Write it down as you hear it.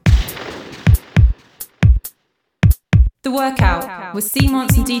The Workout with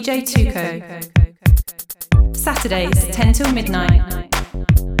C-Monts and DJ Tuco. Saturdays, 10 till midnight.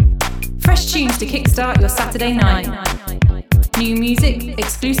 Fresh tunes to kickstart your Saturday night. New music,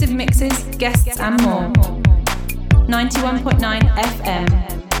 exclusive mixes, guests and more. 91.9 FM.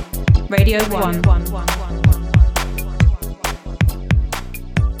 Radio 1.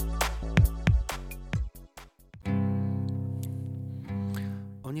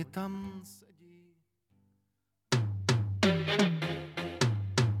 Oni tam sedí.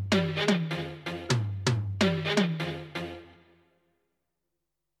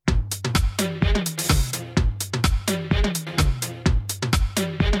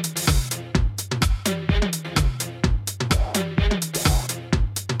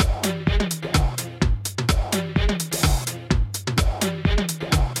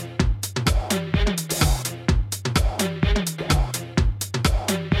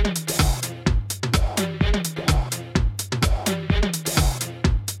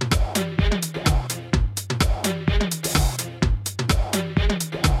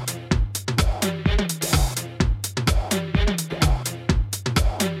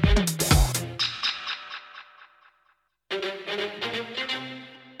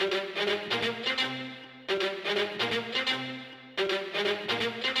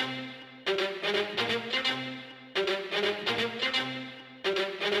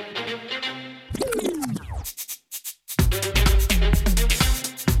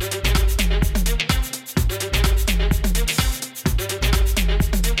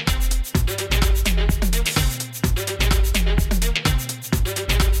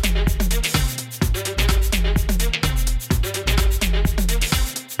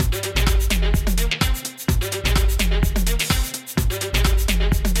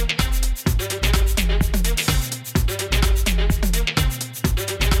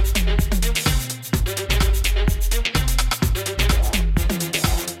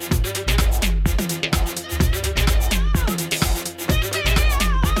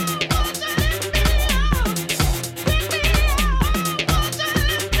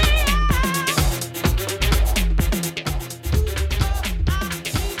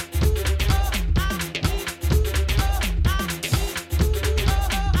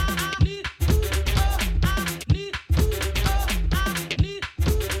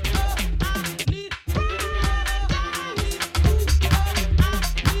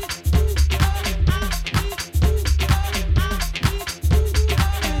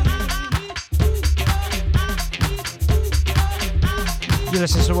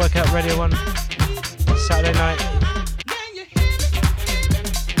 Listen to Workout Radio 1 Saturday night.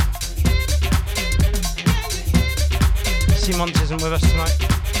 C-Monts isn't with us tonight.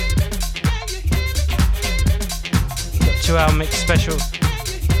 Got 2-hour mix special.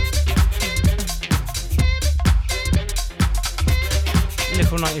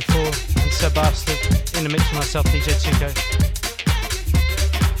 Nickel 94 and Sir Bastard in the mix with myself, DJ Tuco.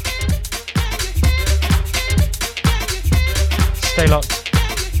 Stay locked.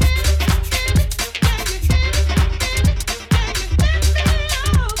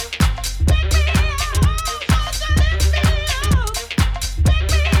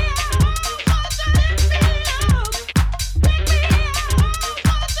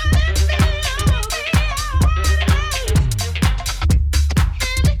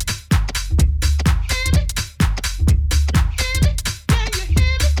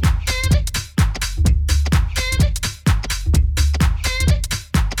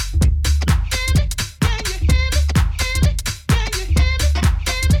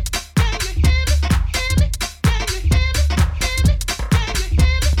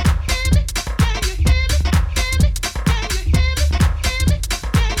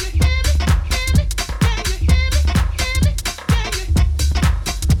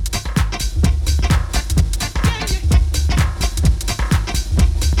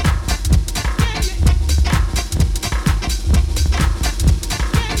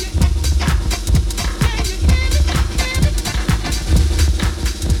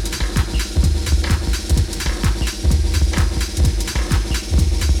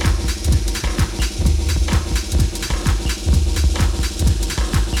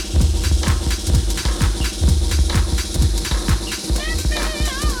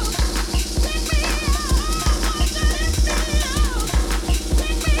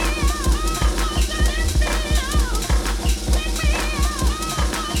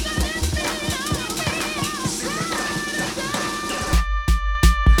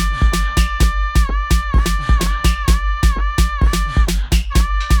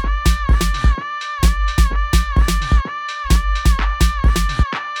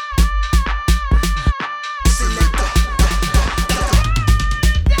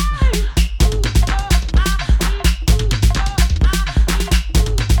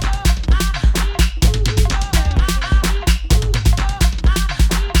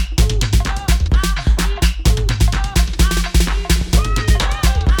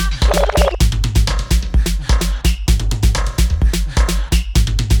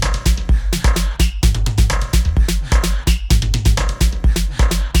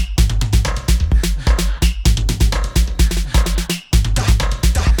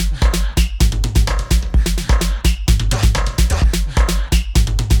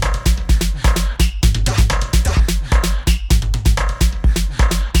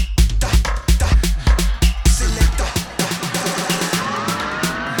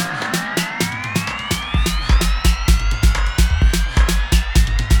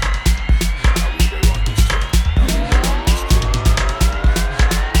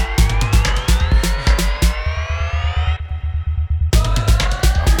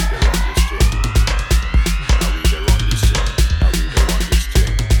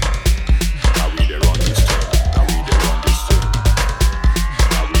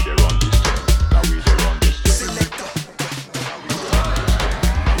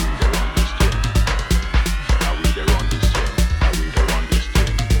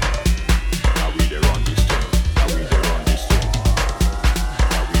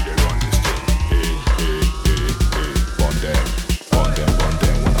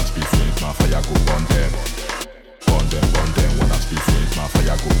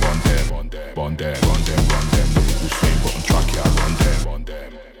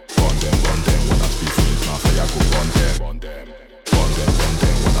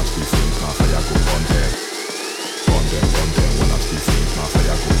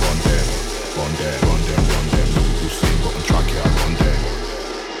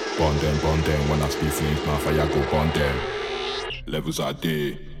 Bond them. When I speak flames, man, fire go bond them. Levels are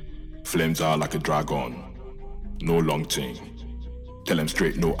there, flames are like a dragon. No long thing, tell them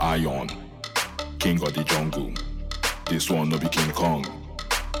straight, no iron. King of the jungle, this one no be King Kong.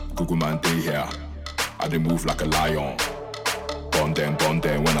 Google man day here, I dey move like a lion. Bond them.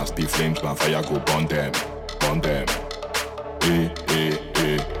 When I speak flames, man, fire go bond them. Eh.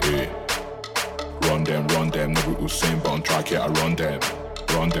 Run them. No be Usain Bolt track here, I run them.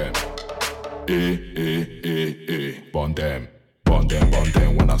 Eh. Bond them.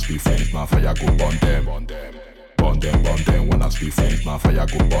 When I speak flames, man, fire go bond them. Bond them. When I speak flames, man, fire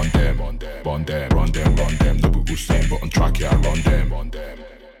go bond them. Run them. No be Usain Bolt track here, I run them.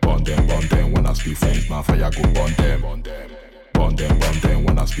 Bond them. When I speak flames, man, fire go bond them. Bond them.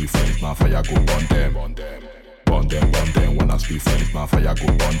 When I speak flames, man, fire go bond them. Bond them. When I speak flames, man, fire go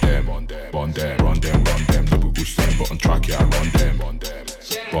bond them. Run them. No be Usain Bolt track here, I run them.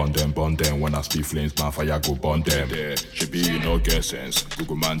 Bond them. When I speak flames, man, fire go bond them. Should be no get sense.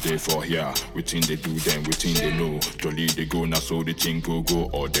 Google man day for here. Within they do them, within they know. Jolly they go now, so the thing go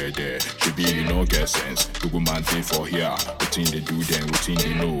all there. Should be no get sense. Google man day for here. Within they do them, within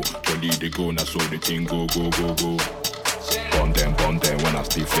they know. Jolly they go now, so the thing go. Bond them. When I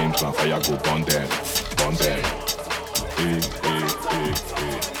speak flames, man, fire go bond them. Eh.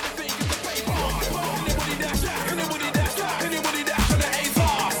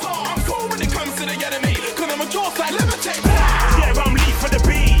 Yeah, I'm lead for the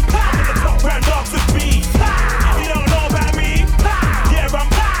beat. I'm the top round dogs of beat. You don't know about me? Yeah, I'm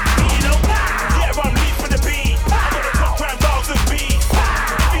lead for the beat. I'm the top round dogs of beat.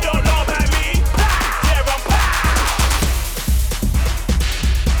 You don't know about me? Yeah,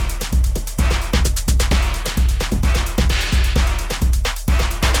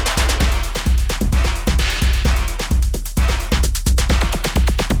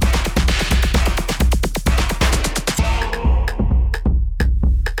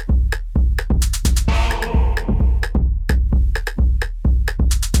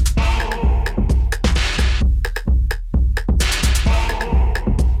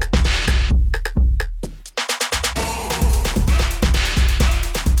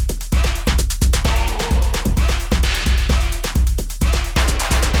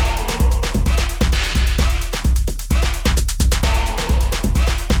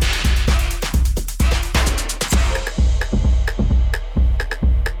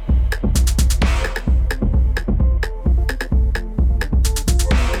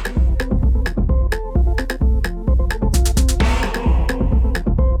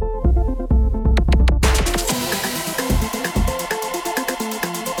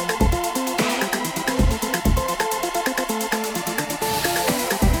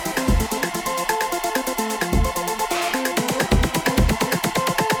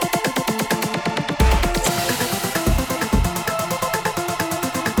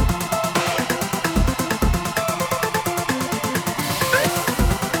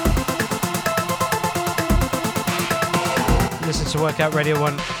 Workout Radio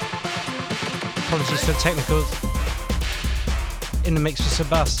 1. Apologies for the technicals. In the mix with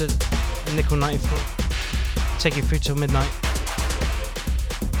Sebastian, Nickel 94. Take you through till midnight.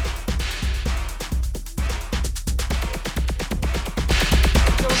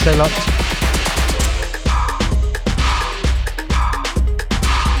 Stay locked.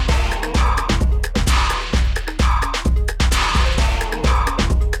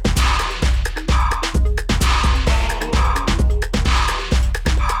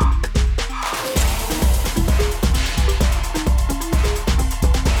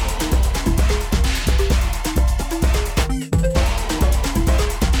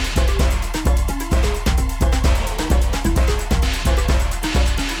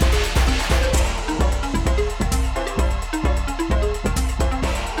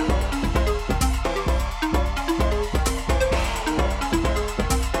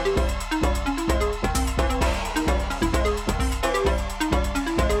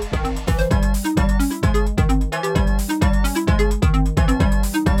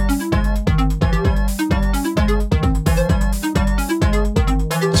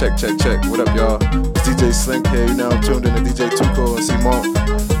 Check. What up, y'all? It's DJ Slink here. You now tuned in to DJ Tuco and Simon.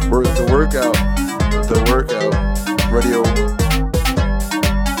 The workout. Radio.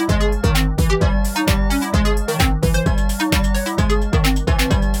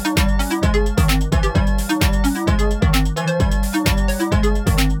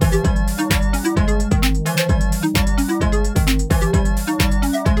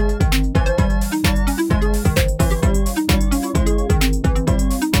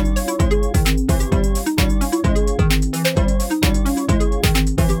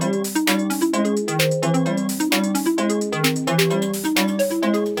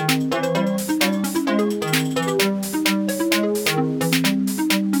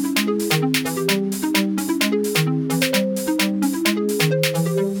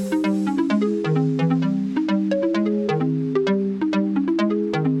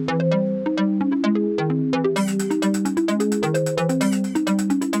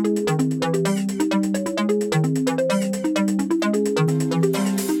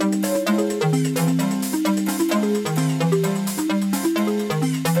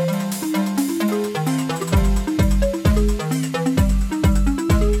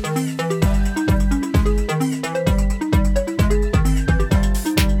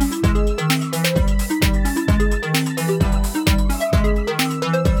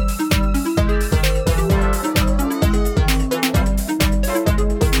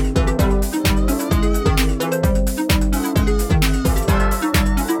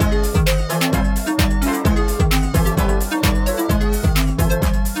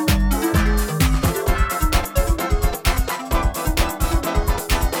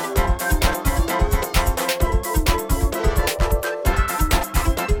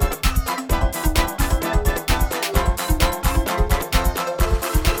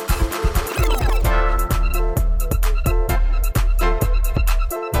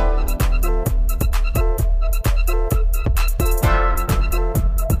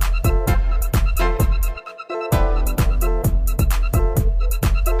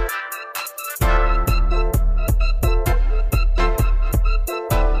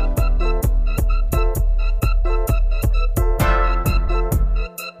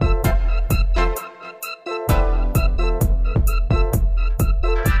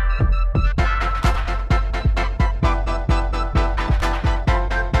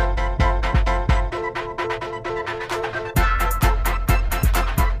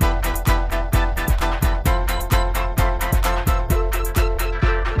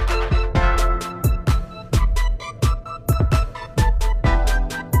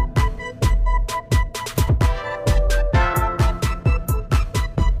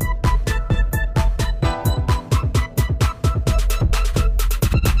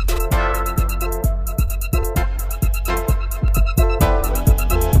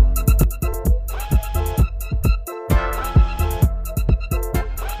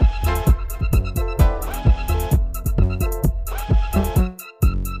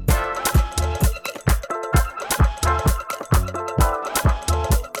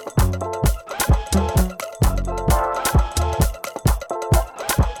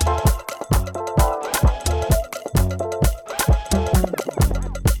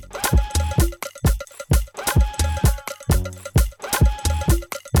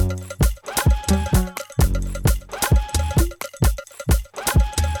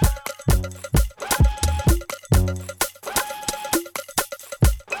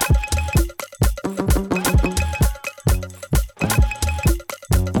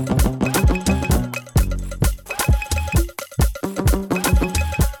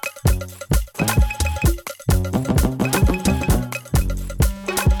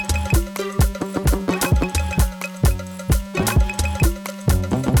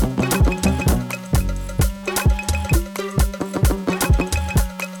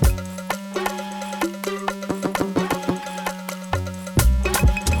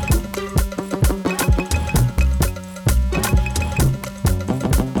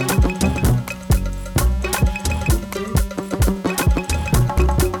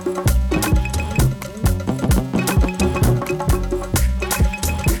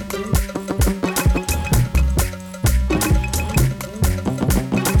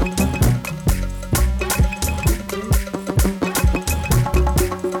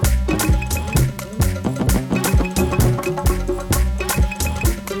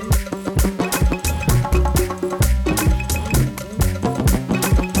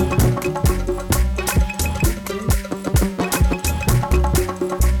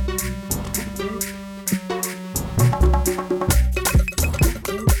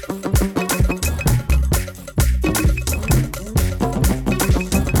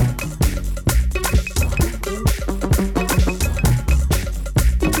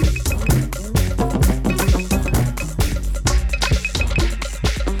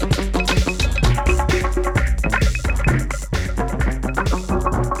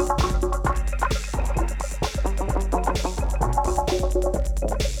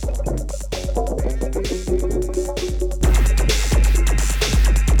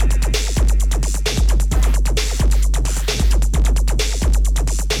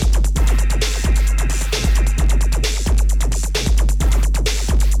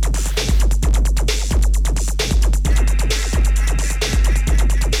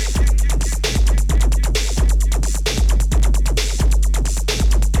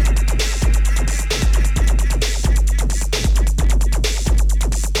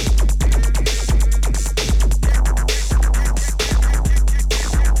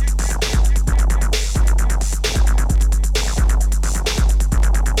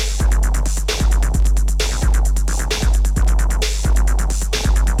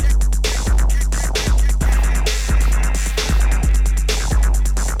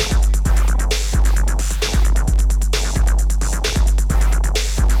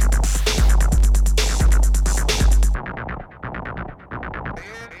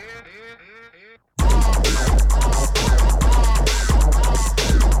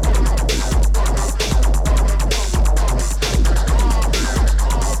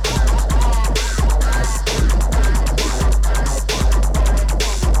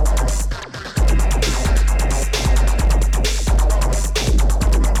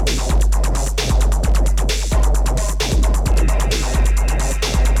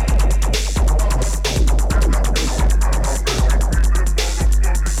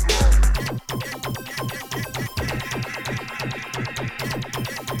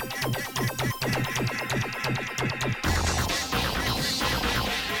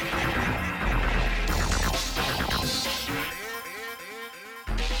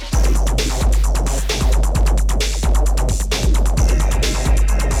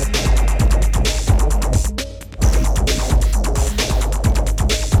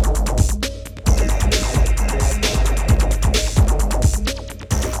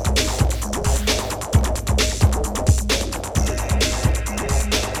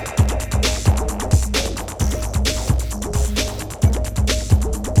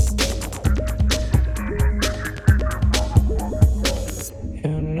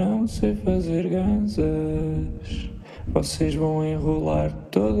 não sei fazer ganzas. Vocês vão enrolar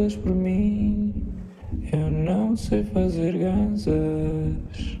todas por mim. Eu não sei fazer ganzas.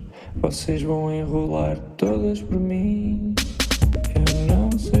 Vocês vão enrolar todas por mim. Eu não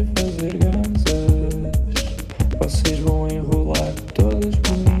sei fazer ganzas. Vocês vão enrolar todas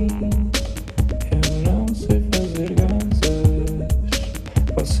por mim. Eu não sei fazer ganzas.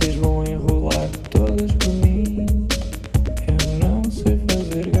 Vocês vão enrolar todas por mim. Eu não sei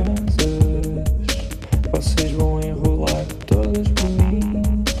fazer ganzas. Vocês vão enrolar todas por mim.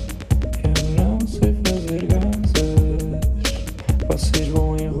 Eu não sei fazer ganzas. Vocês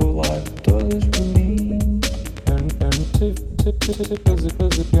vão enrolar todas por mim. Eu não sei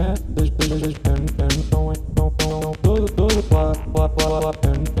fazer ganzas. Todo plá. Eu não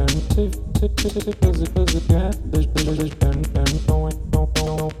sei fazer ganzas. Todo plá. Eu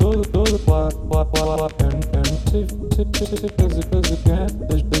não sei fazer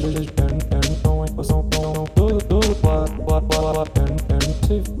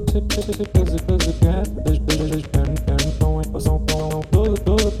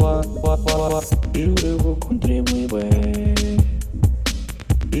juro eu vou contribuir bem.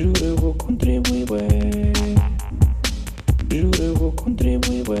 Juro eu vou contribuir bem. Juro eu vou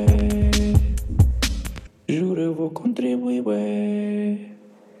contribuir bem. Juro eu vou contribuir bem.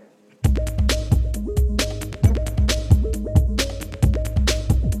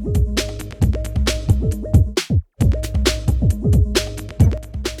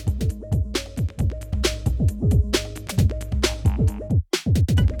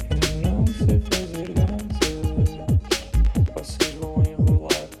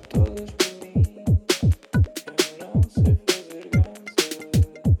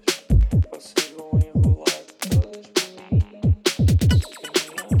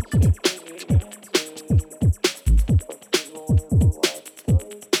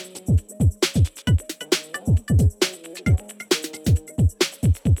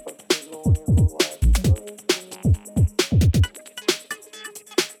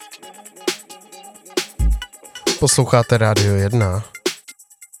 Posloucháte Rádio 1.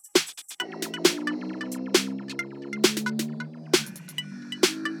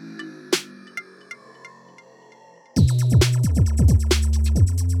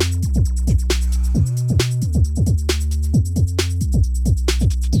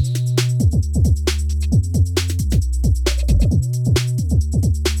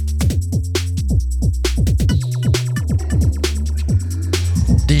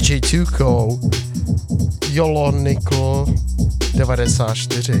 DJ Tuco, Jolo Nikl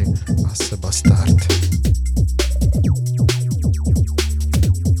 94 a Sebastard.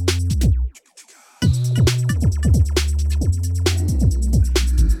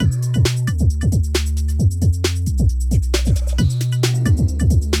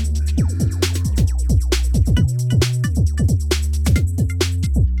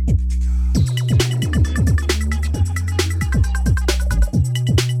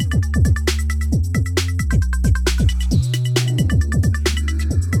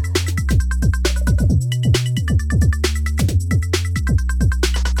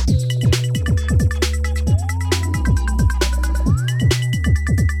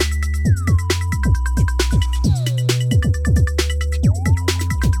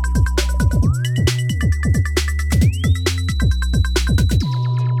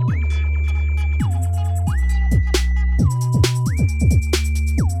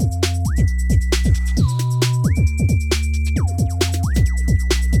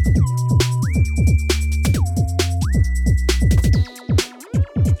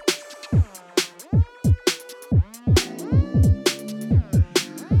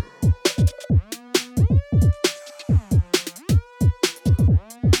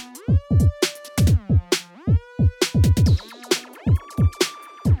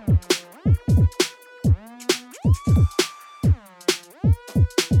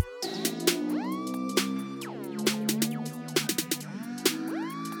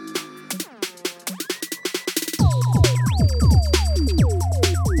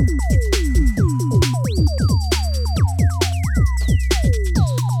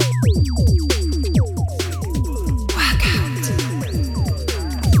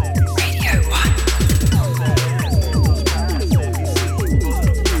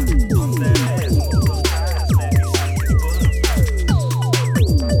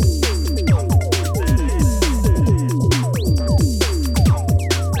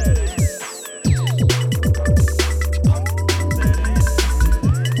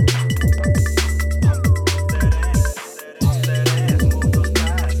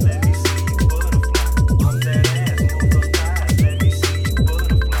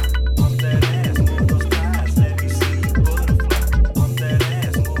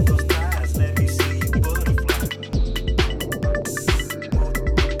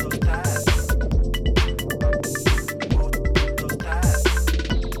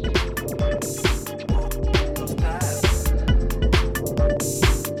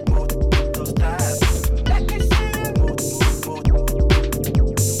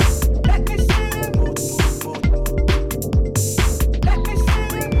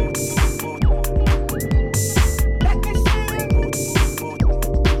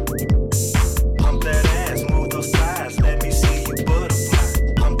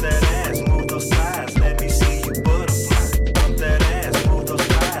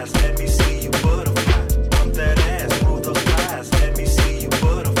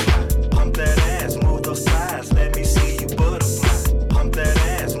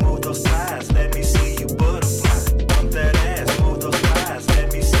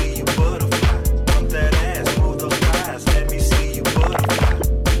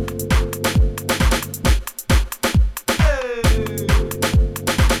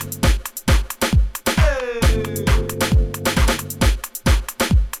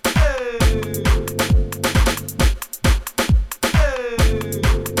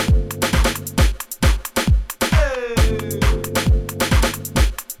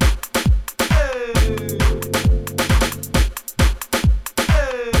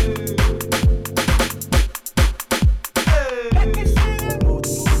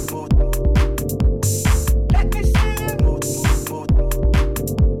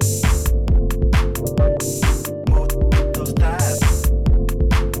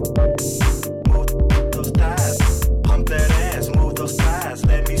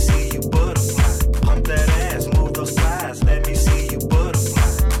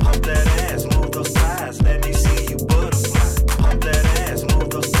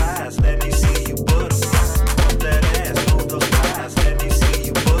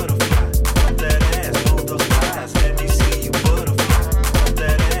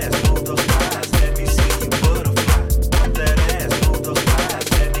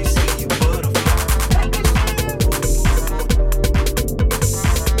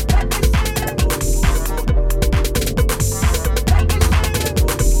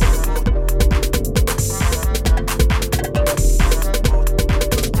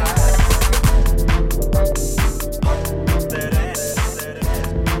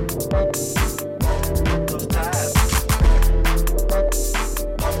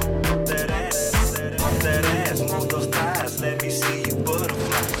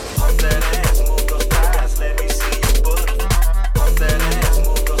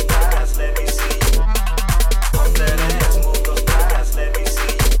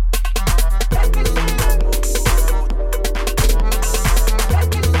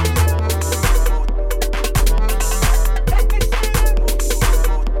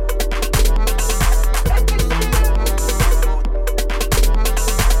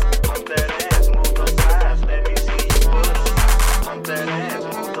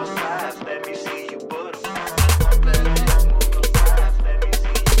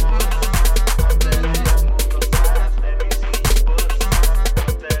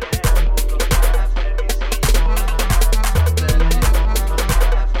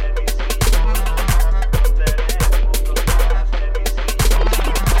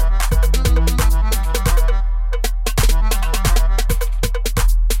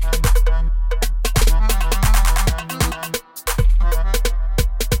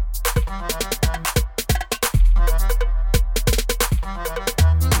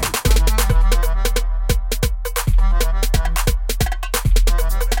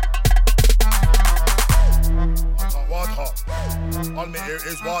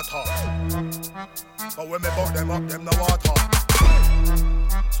 But when me buck them up, them no water.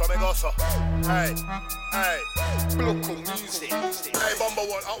 So me go so, hey, local music. Hey, Bumble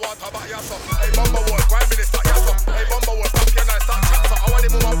World, hot water back ya so. Hey, Bumble World, Prime Minister ya so. Hey, Bumble World, stop your nice start chat so. I want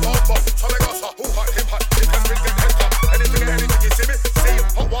him on my bumble. So me go so, who hot, him hot, he can bring get head top. Anything you see me, see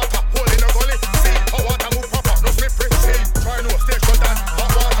hot water, hole in the gully. See hot water move proper, no slippery. See, try no station dance, hot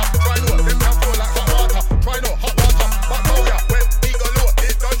water. Try no, them can flow like hot water. Try no hot water, back out ya when eagle low,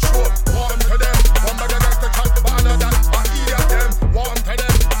 it done show. Warm to them, one bag against the chat, but another, I idiot them. Warm to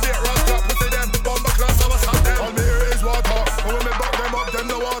them, they run clap, pussy them, bomber class, I was at them. All me hear is water, but when me buck them up, them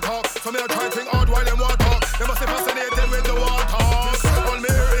no water. So me a try think hard while them water. They must be fascinated with the water. All me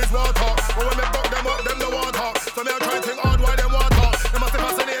hear is water, but when me buck them up, them no water. So me a try think hard while them water. They must be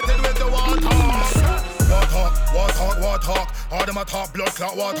fascinated with the water. Water. All them a talk blood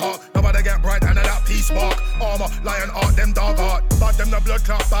clot water. Nobody get bright and that peace bark. Armor, lion art, them dog art. Bad them the blood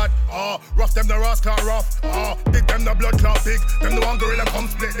clot bad. Rough them the ras clot rough. Big them the blood clot big. Them the one gorilla come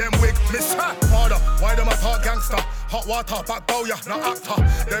split them wig. Miss harder, why them a talk gangster? Hot water, back bow ya, not actor.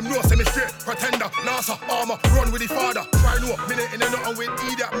 Them know semi straight, pretender, NASA, armor, run with the father. Try no, minute in the nothing with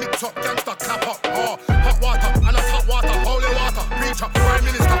idiot, mix up, gangster, clap up. Hot water, and a hot water, holy water, preacher, prime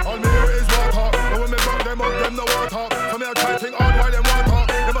minister. All me hear is water, but when me buck them up, them the water. So me a try think hard while them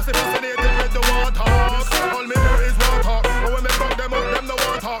water. They must be fascinated with the water. All me hear is water, but when me buck them up, them the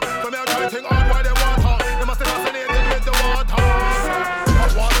water. So me a try think hard while them water. They must be fascinated with the water.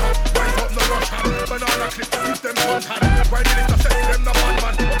 Hot water, rise up no rush hand, banana clip, keep them contact. Prime Minister say them the bad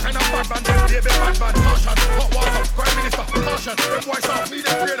man. What kind of bad man? Them baby bad man. Caution, hot water, Prime Minister, caution. Them boys off me,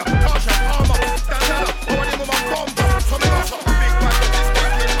 them trainer, caution, armor, stand up. I want him on my bomb. So me go so big man, this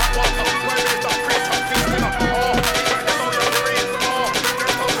guy in hot water. Prime Minister, preacher, this winner. Right them on your brain.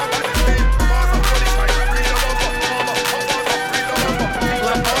 Them talk about the speed. Gaza, police fight, free the bumper. Armor, hot water, free the bumper.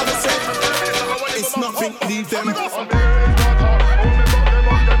 Like all the same, it's nothing, leave them.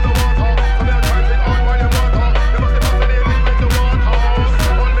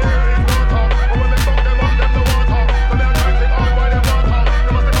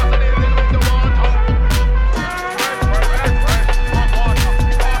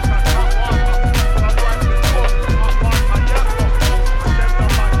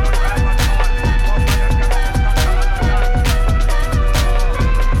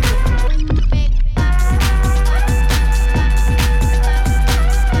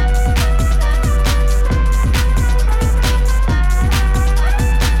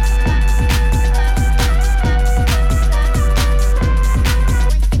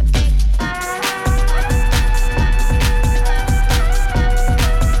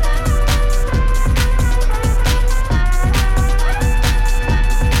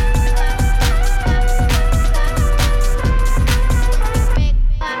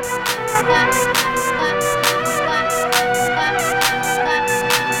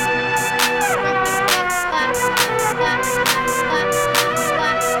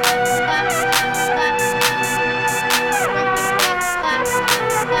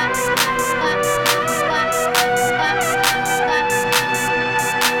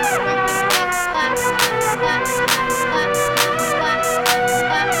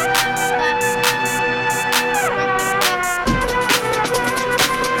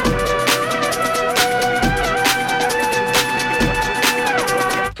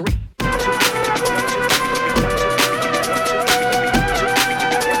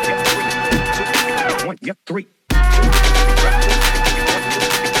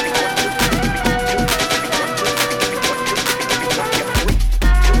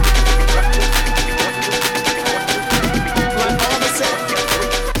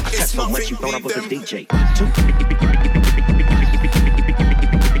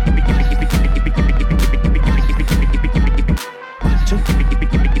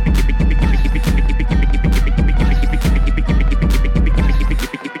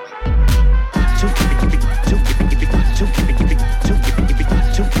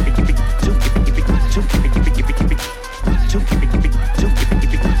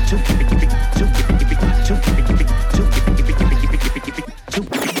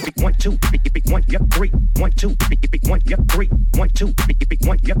 2,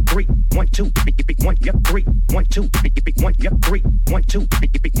 1, yep, 3, 1, 2, 1, yep, 3, 1, 2, 1, yep, 3, 1, 2,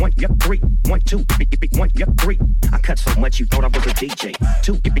 1, yep, 3, 1, 2, 1, yep, 3. I cut so much you thought I was a DJ.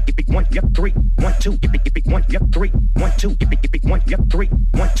 2, 1, yep, 3, 1, 2, 1, yep, 3, 1, 2, 1, yep, 3,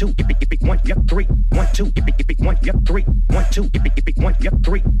 1, 2, 1, yep, 3, 1, 2, 1, yep, 3, 1, 2, 1, yep,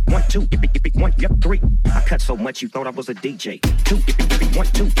 3, 1, 2, 1, yep, 3. I cut so much you thought I was a DJ. 2, 1,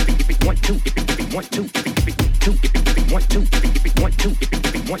 2, 1, 2, 1, 2, 2, 1, 2, 1, 2,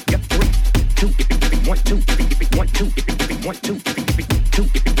 1, yep, 3, 2, 1, 2, 1, 2, 1, 2, 2,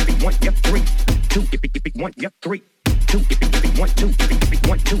 1, yep, 3, 2, 1, yep, 3, 2, 1, 2,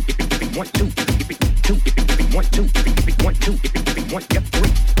 1, 2, 1, 2, 2, 1, 2, 1, 2, 1, yep, 3,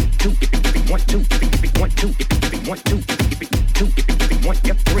 2, 1, 2, 1, 2, 1, 2, 2, 1,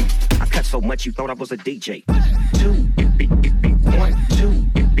 yep, 3. I cut so much you thought I was a DJ. 2, 1, 2, 1, 2,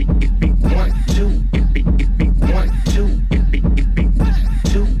 1, 2, 2, 1, 2,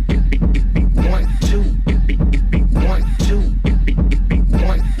 1, 2,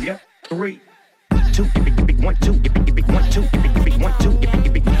 1, yep, 3. 2, 1, 2, 1, 2, 1, 2, 1, 2,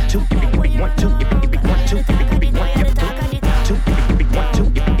 1, 2, 1, yep, 3. 2, 1, 2,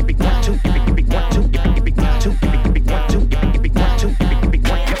 1,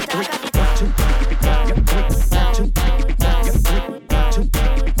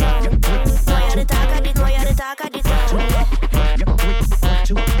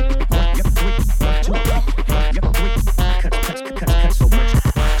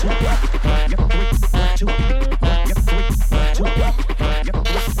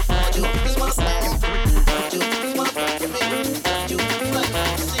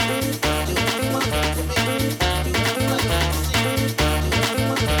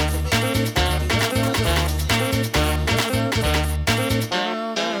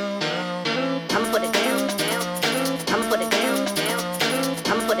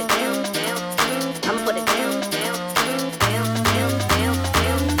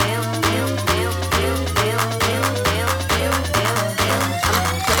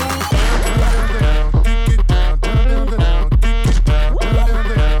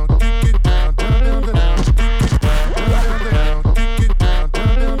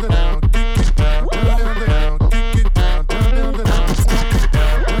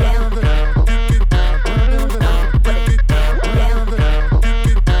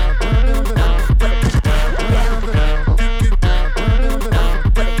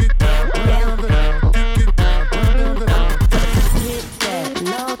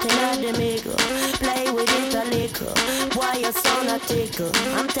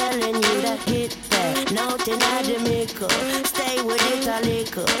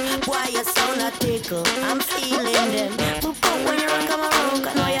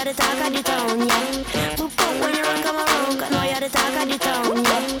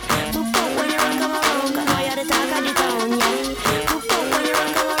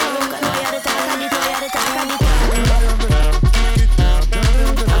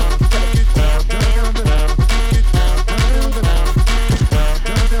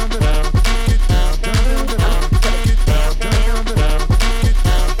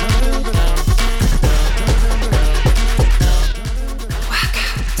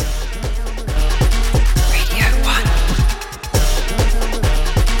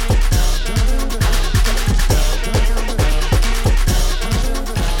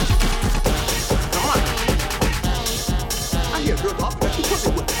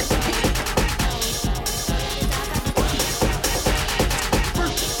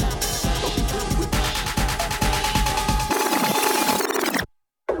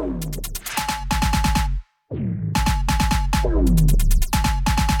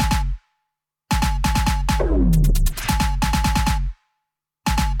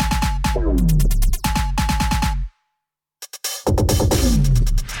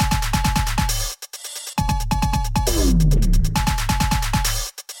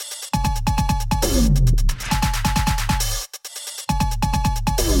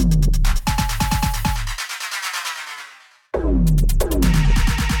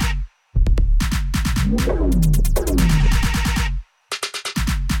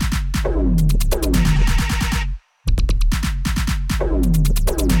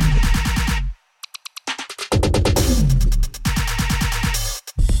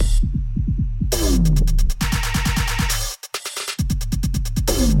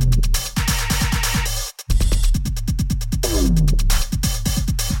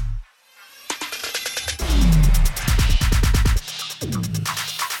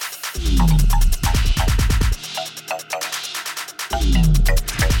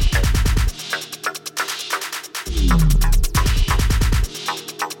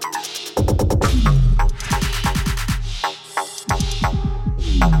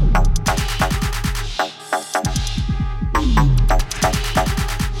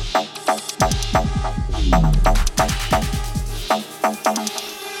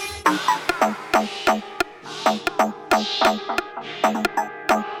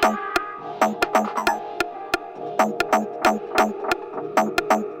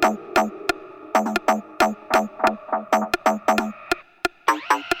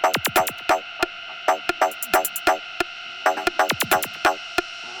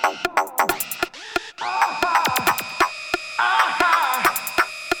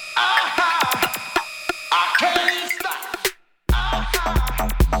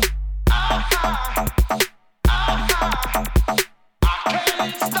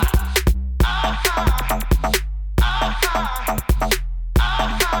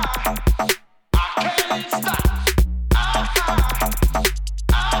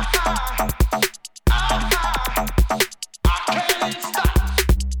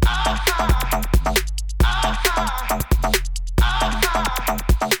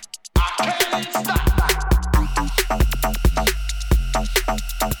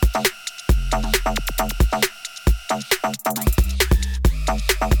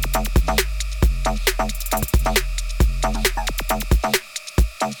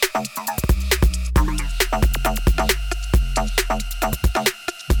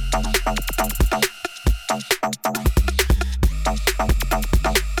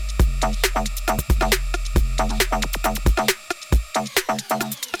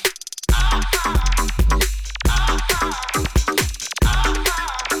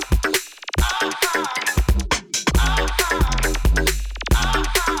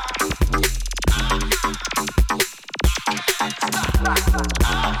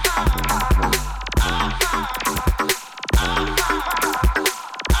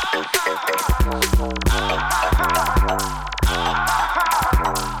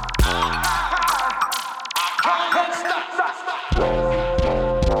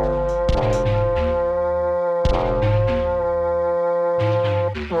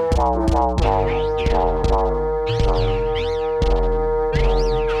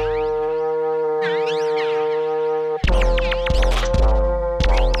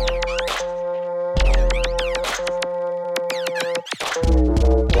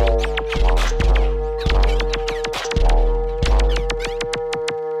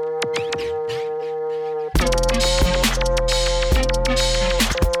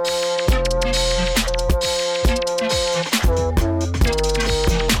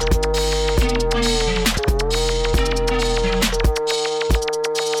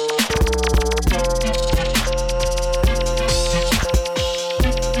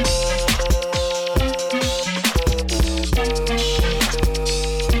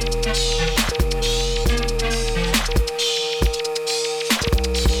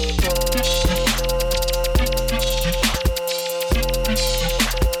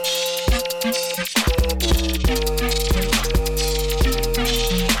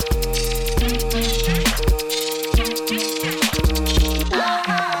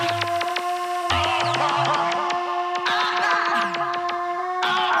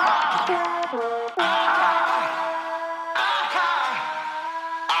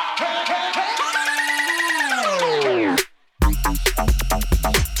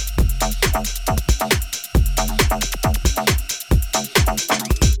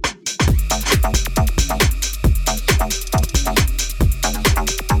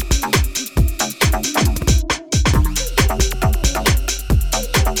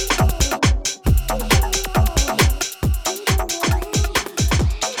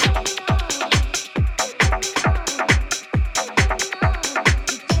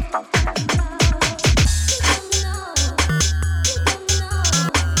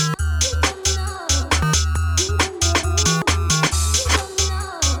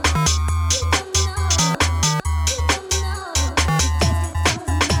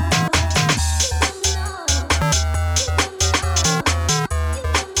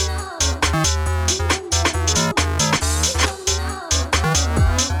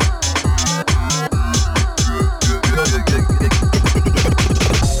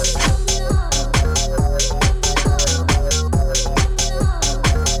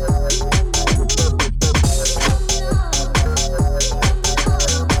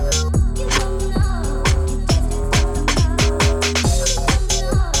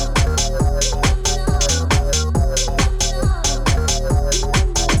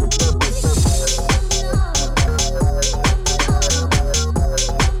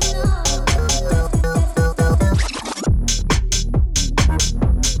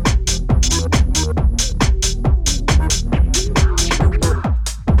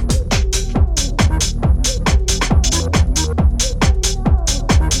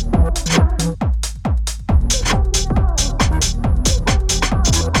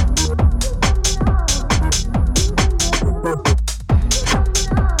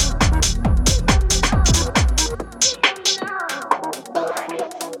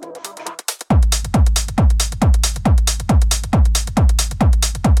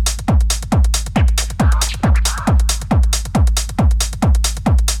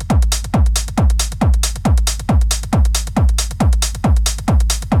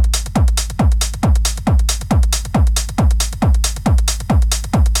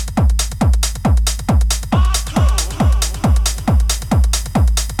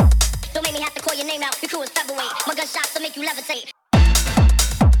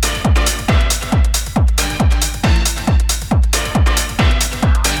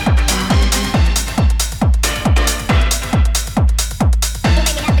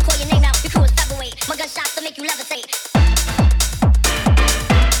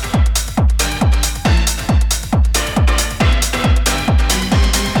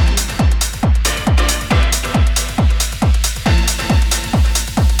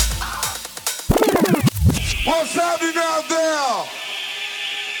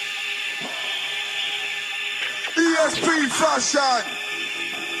 Fashion.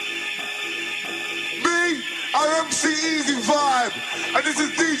 Me, I MC Easy Vibe, and this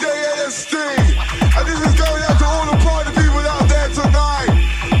is DJ LSD, and this is going out to all the party people out there tonight.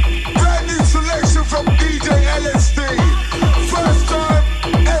 Brand new selection from DJ LSD, first time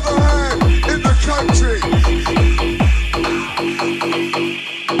ever heard in the country.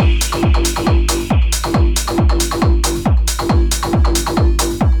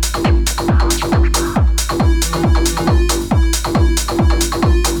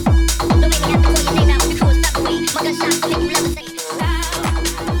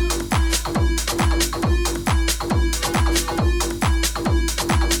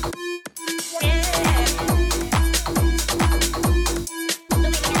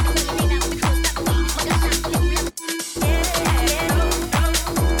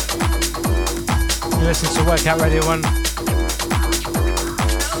 Listen to Workout Radio 1.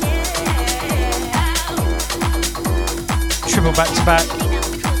 Triple back to back.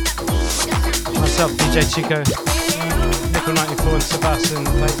 Myself, DJ Tuco, Nickel 94 and Sebastian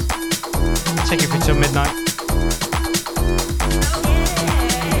plays. Take you through till midnight.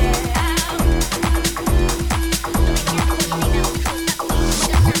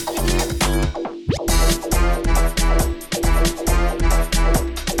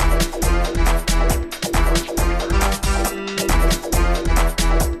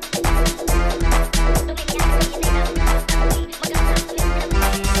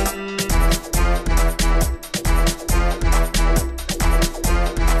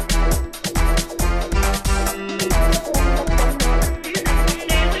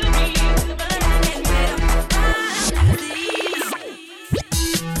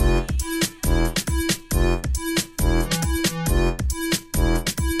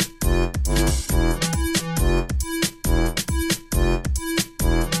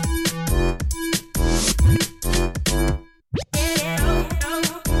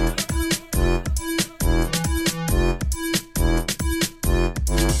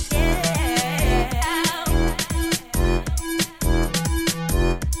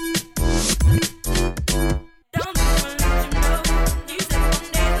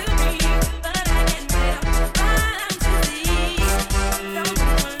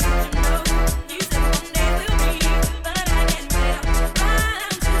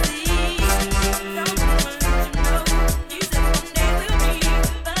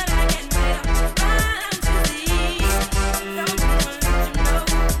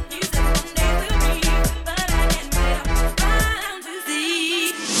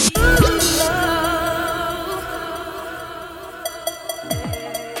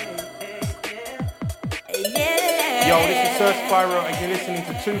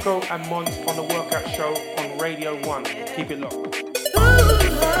 Tuco and Mons on the Workout Show on Radio 1. Keep it locked.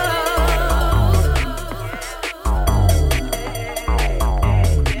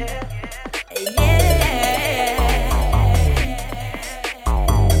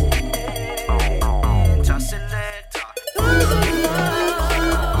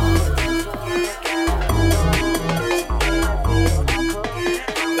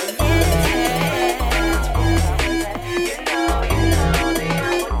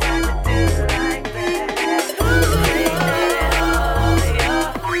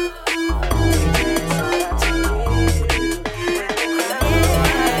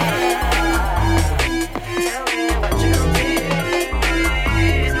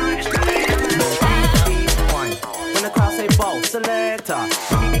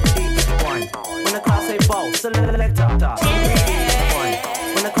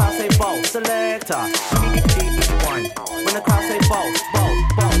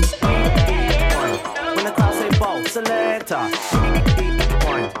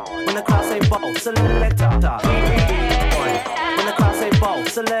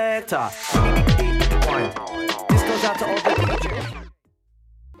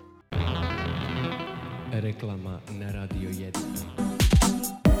 Reklama na Radio 1.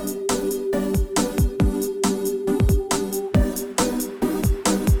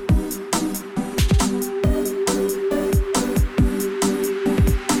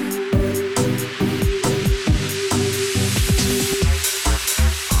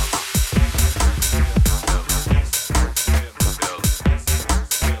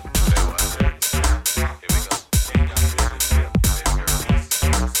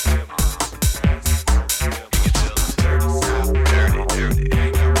 Dirty.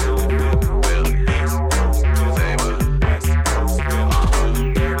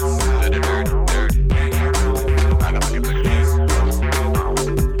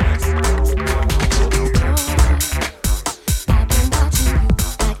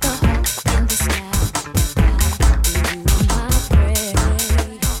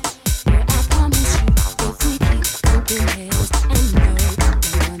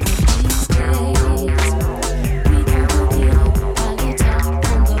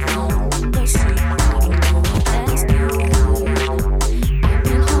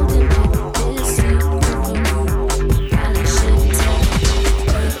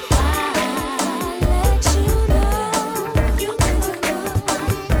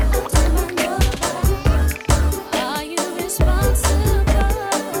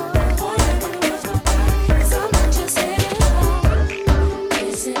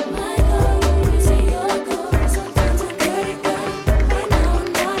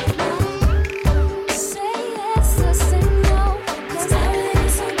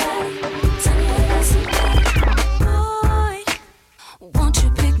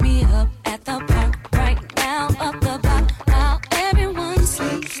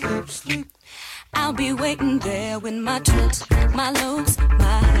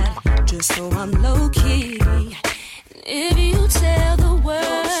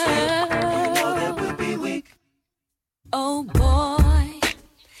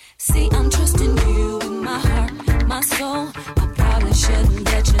 shouldn't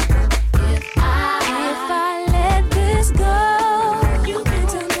let you go. If I let this go, you can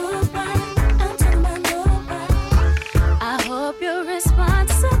tell nobody. I'm talking about nobody. I hope you're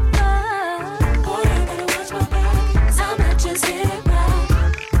responsible. Boy, you better watch my back, 'cause I might just hit it right.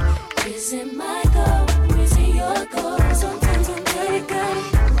 Is it my goal? Is it your goal? Sometimes I'm pretty good.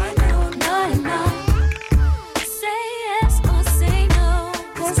 Right now I'm not. Say yes or say no,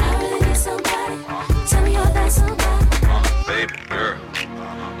 'cause I really need somebody. Tell me you're that somebody. Baby girl,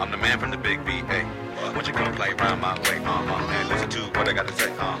 I'm the man from the big B. Hey, won't you come play round my way? And listen to what I got to say.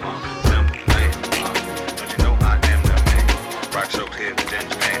 Simple man, don't you know I am the man? Rock shows here with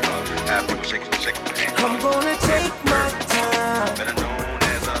Ginger Man. Have people shake my hand. I'm gonna take my time. Better known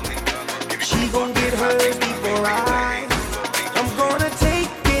as a leader. She gon' get hers before I'm gonna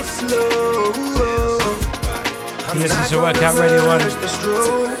take it slow. This is a Workout Radio 1.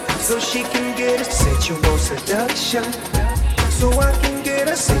 So she can get a sensual seduction. So I can get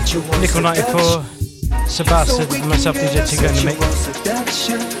a sensual Nickel 94, Sebastian, and myself, DJ Tuco in the mix.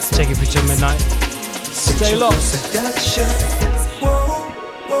 Take it through till midnight. Stay locked.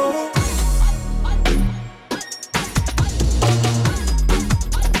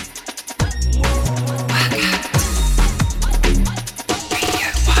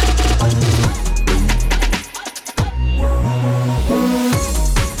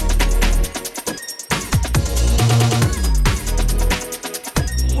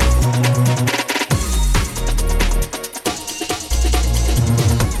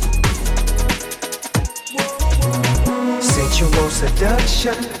 Sensual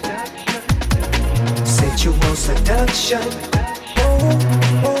seduction. Sensual seduction.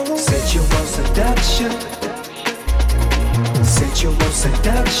 Sensual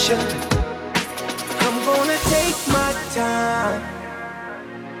seduction. I'm gonna take my time.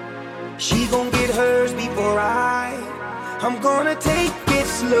 She gon' get hers before I'm gonna take it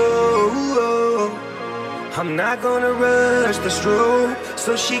slow. I'm not gonna rush the stroke,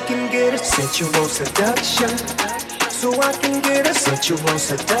 so she can get a sensual seduction. So I can get a sensual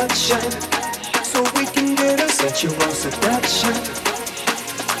seduction. So we can get a sensual seduction.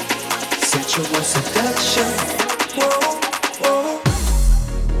 Sensual seduction. Whoa, whoa.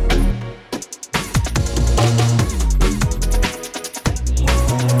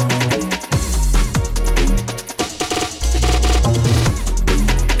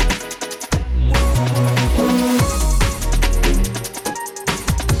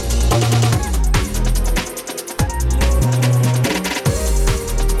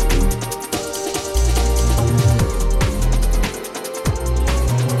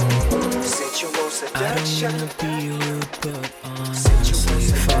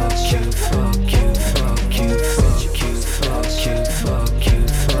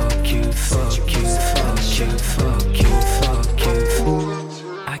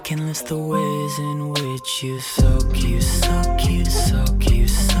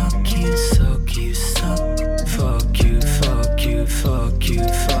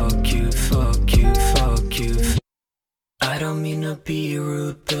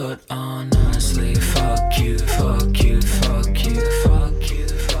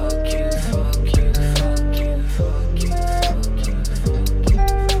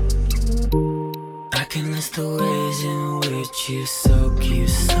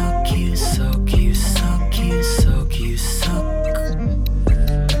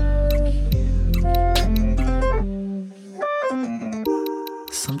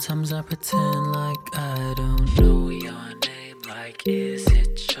 Sometimes I pretend like I don't know your name. Like, is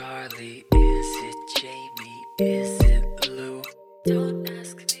it Charlie? Is it Jamie? Is it Lou? Don't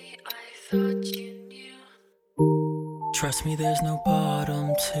ask me, I thought you knew. Trust me, there's no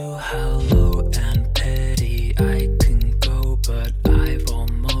bottom to how low and petty I can go. But I've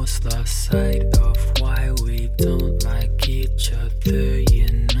almost lost sight of why we don't like each other, you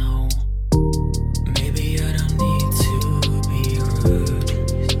know. Maybe I don't need to be rude.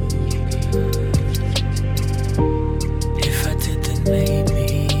 If I did, then maybe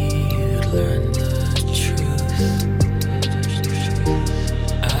you'd learn the truth.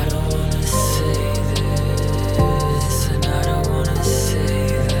 I don't wanna say this, and I don't wanna say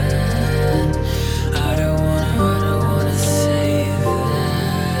that. I don't wanna say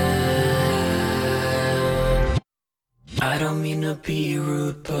that. I don't mean to be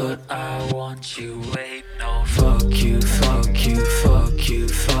rude, but I want you. Wait, no, fuck you, fuck you, fuck you,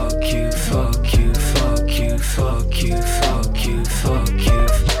 fuck you, fuck you, fuck you, fuck you, fuck you, fuck you.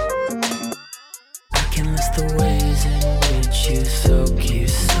 I can list the ways in which you soak, you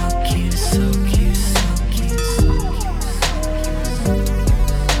soak, you soak, you soak, you soak, you soak.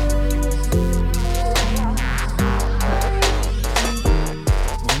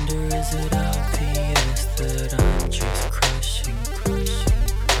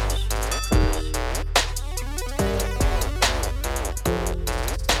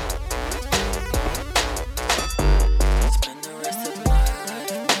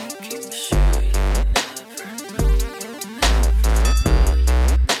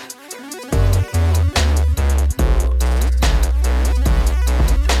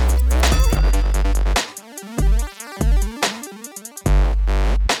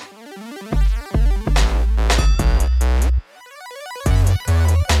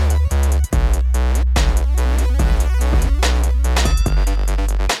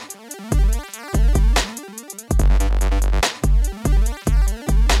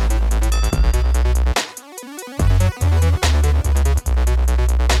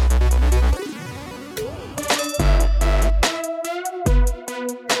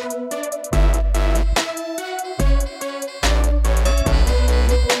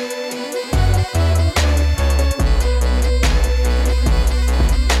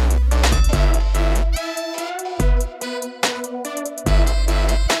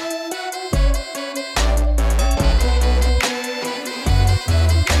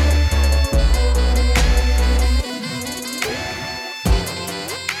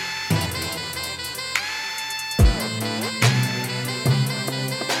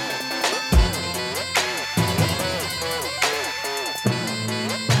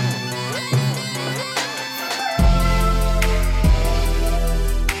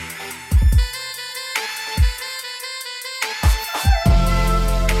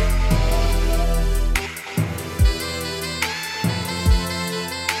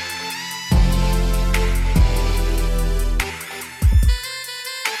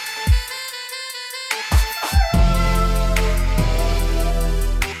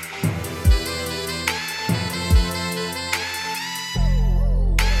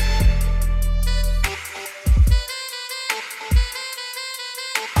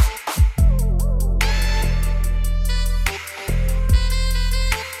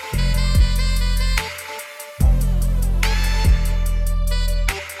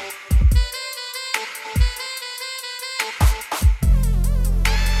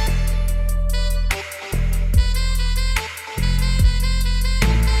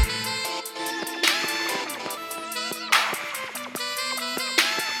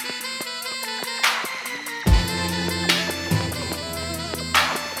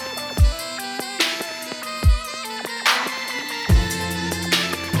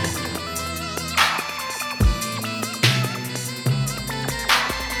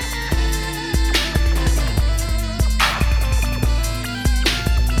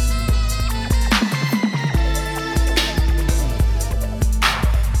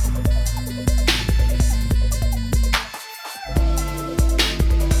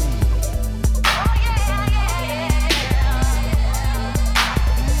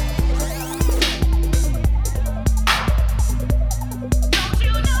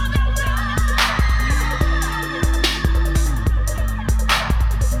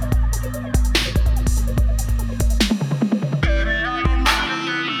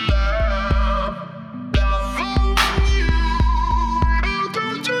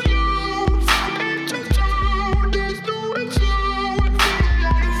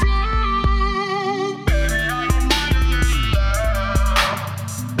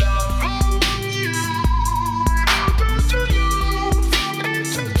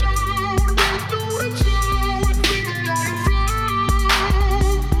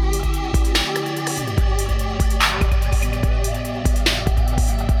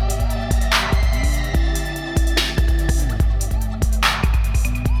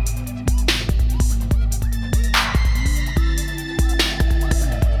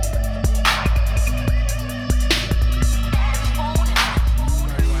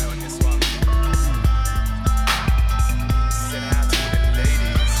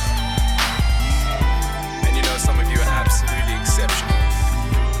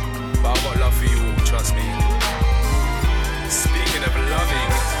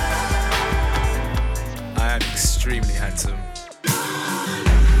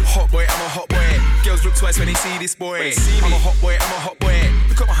 see this boy. I'm a hot boy, I'm a hot boy.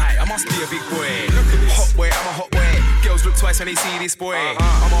 Look at my height, I must be a big boy. Hot boy, I'm a hot boy. Girls look twice when they see this boy. I'm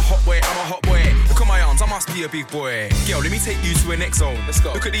a hot boy, I'm a hot boy. Look at my arms, I must be a big boy. Girl, let me take you to a next zone. Let's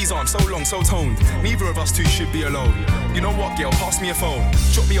go. Look at these arms, so long, so toned. Neither of us two should be alone. You know what, girl? Pass me a phone.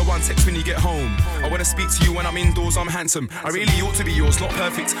 Drop me a one text when you get home. I wanna speak to you when I'm indoors. I'm handsome. I really ought to be yours, not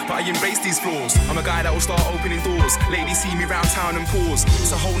perfect, but I embrace these flaws. I'm a guy that will start opening doors. Ladies see me round town and pause.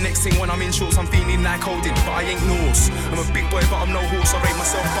 It's a whole next thing when I'm in shorts. I'm feeling like holding, but I ain't Norse. I'm a big boy, but I'm no horse. I rate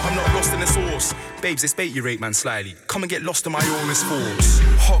myself, but I'm not lost in the sauce. Babes, this bait you rate, man, slyly. Come and get lost in my Aurus force.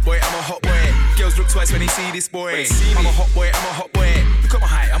 Hot boy, I'm a hot boy. Girls look twice when they see this boy. I'm a hot boy, I'm a hot boy. Look at my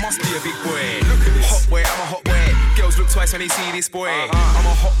height, I must be a big boy. Hot boy, I'm a hot boy. Girls look twice when they see this boy. I'm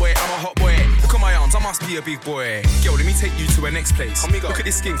a hot boy, I'm a hot boy. Look at my arms, I must be a big boy. Girl, let me take you to a next place. Look at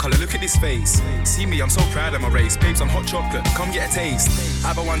this skin colour, look at this face. See me, I'm so proud of my race. Babes, I'm hot chocolate, come get a taste.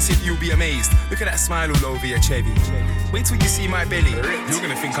 Have a one sip, you'll be amazed. Look at that smile all over your chevy. Wait till you see my belly. You're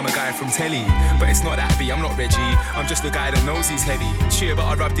gonna think I'm a guy from telly, but it's not that B, I'm not Reggie. I'm just the guy that knows he's heavy. Cheer, but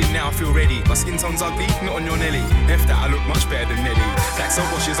I rubbed in now, I feel ready. My skin tone's ugly, not on your Nelly. F that, I look much better than Nelly. Black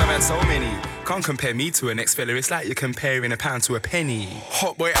soap washes, I've had so many. Can't compare me to an ex-fella, it's like you're comparing a pound to a penny.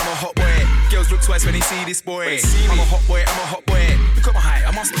 Hot boy, I'm a hot boy. Girls look twice when they see this boy. I'm a hot boy, I'm a hot boy. Look at my height,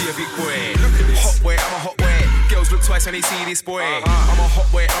 I must be a big boy. Hot boy, I'm a hot boy. Girls look twice when they see this boy. I'm a hot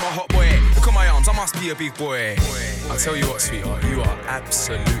boy, I'm a hot boy. Look at my arms, I must be a big boy. I'll tell you what, sweetheart, you are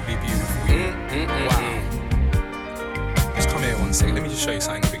absolutely beautiful. Wow. Just come here one second, let me just show you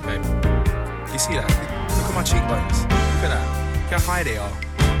something quick, babe. You see that? Look at my cheekbones. Look at that. Look how high they are.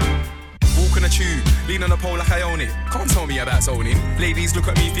 Walk on a tube, lean on a pole like I own it. Can't tell me about zoning. Ladies look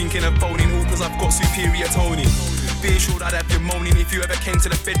at me thinking of phoning, all cause I've got superior toning. Be assured I'd have you moaning if you ever came to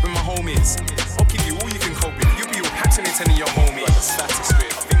the Fed with my homies. I'll give you all you can cope with. You'll be all packed in it any of your homies. Status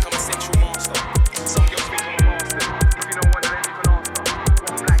script, I think I'm a sensual master. Some girls think I'm a master. If you don't want it, then you can ask them.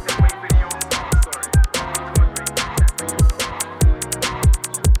 I'm like them, wait for the answer. Sorry.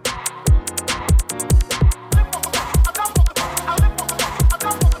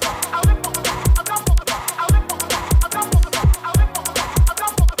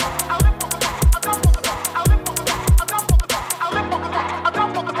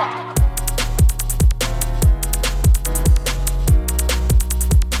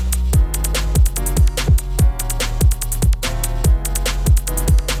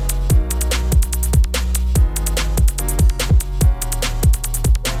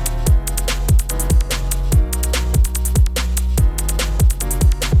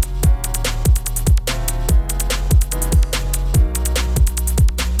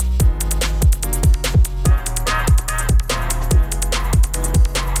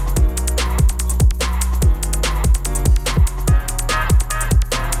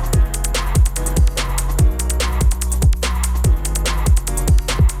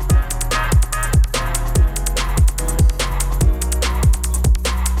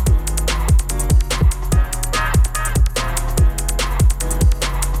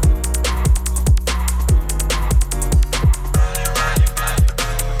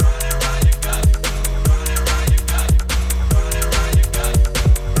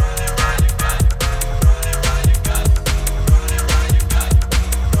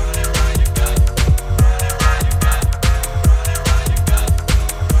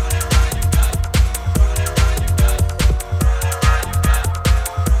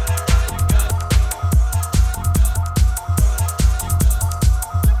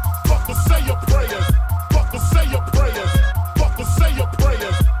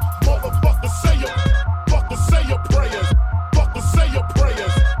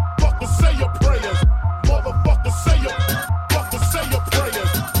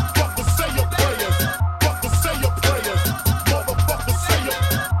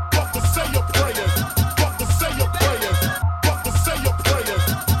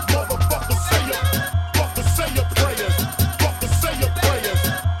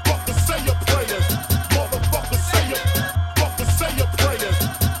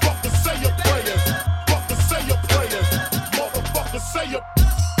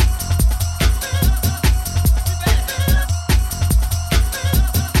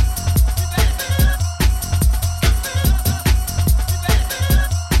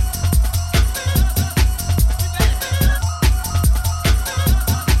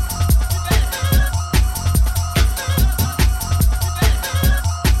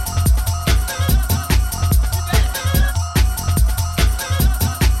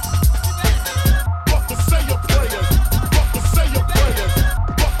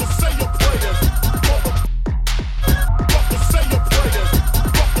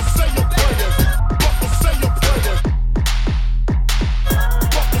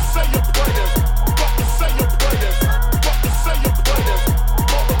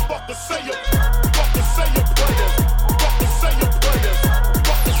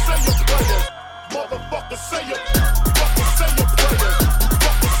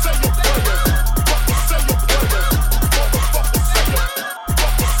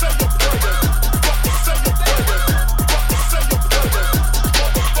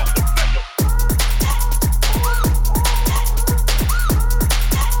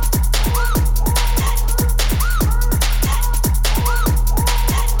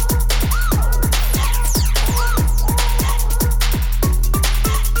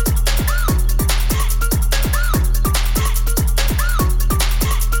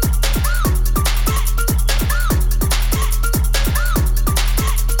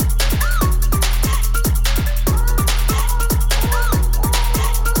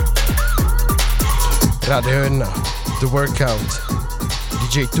 Rádio 1, The Workout,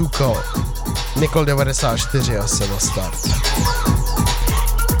 DJ Tuco, Nicol 94 a Sebastard.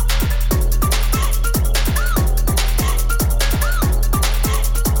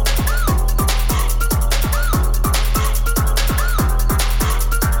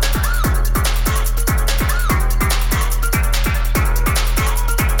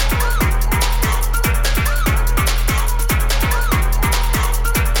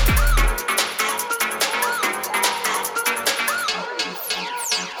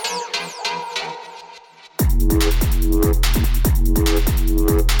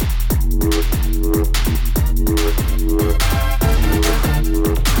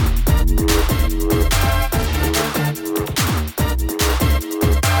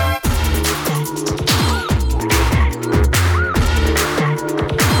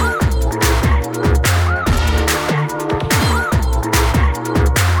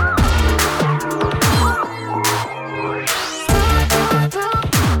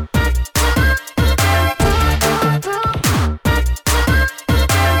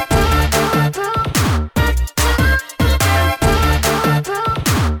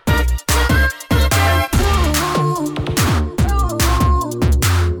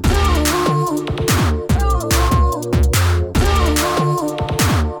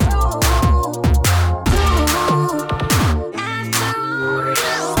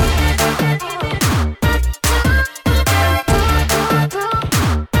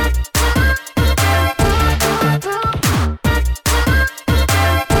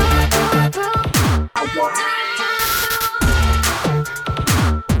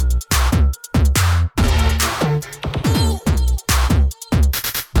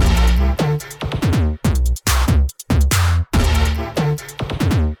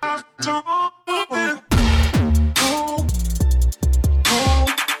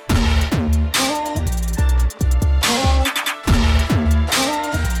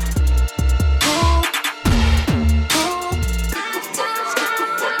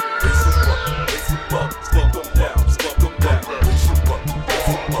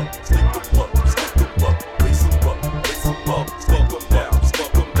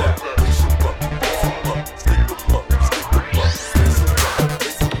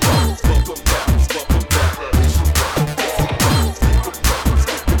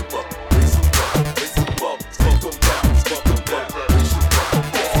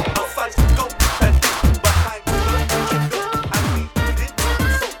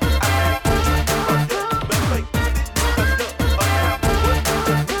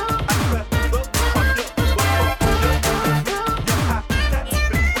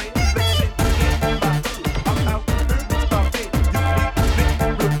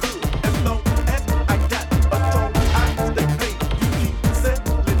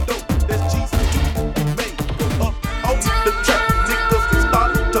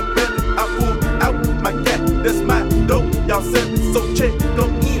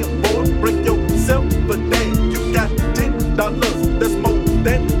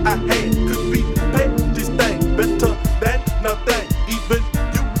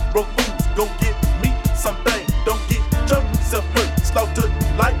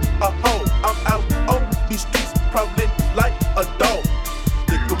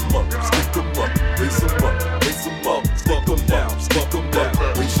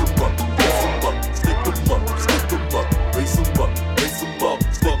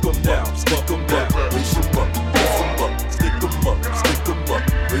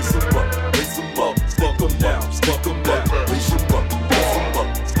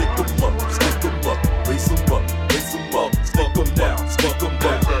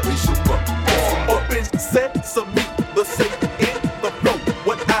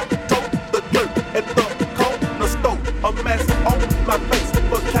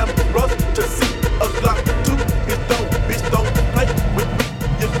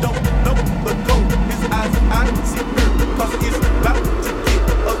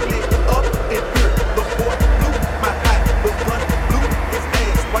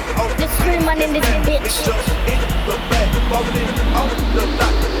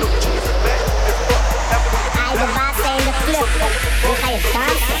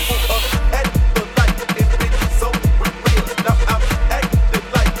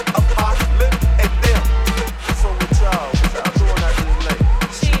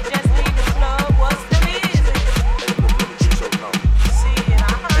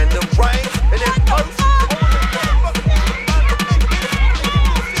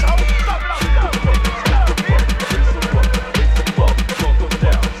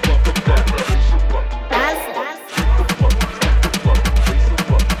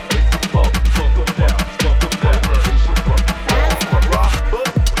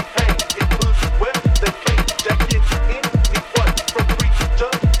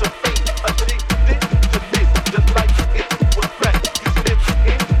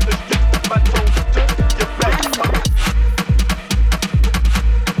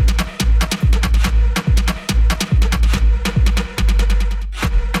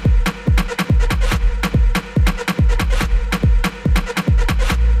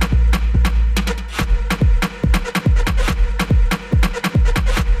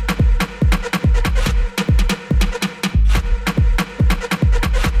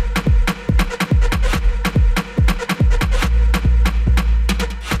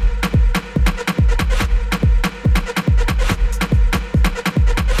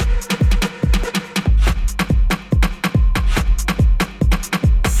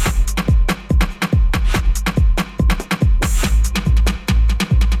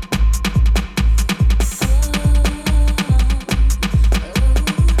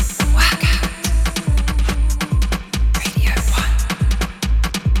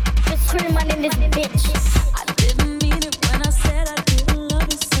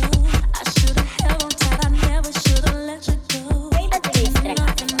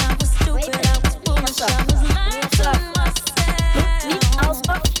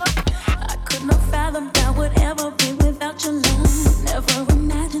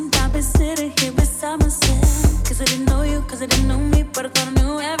 but I thought I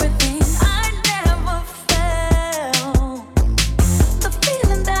knew everything. I never felt the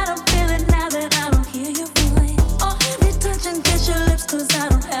feeling that I'm feeling now that I don't hear your voice. Oh, every touch and kiss your lips, 'cause I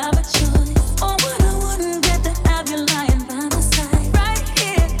don't have a choice. Oh, what I wouldn't get to have you lying by my side right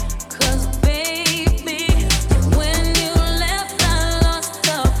here. 'Cause baby, when you left, I lost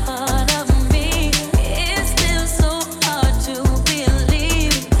a part of me. It's still so hard to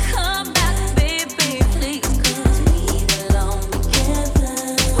believe. Come back, baby, please, 'cause we belong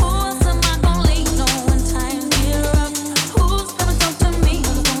together.